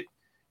your shit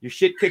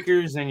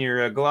kickers, and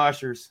your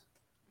galoshes.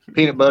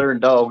 Peanut butter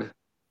and dog.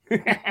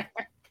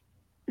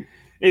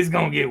 It's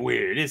gonna get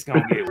weird.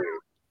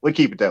 We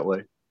keep it that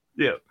way.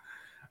 Yeah.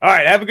 All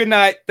right. Have a good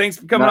night. Thanks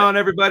for coming on,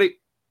 everybody.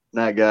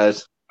 Night,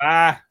 guys.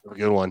 Bye. Have a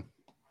good one.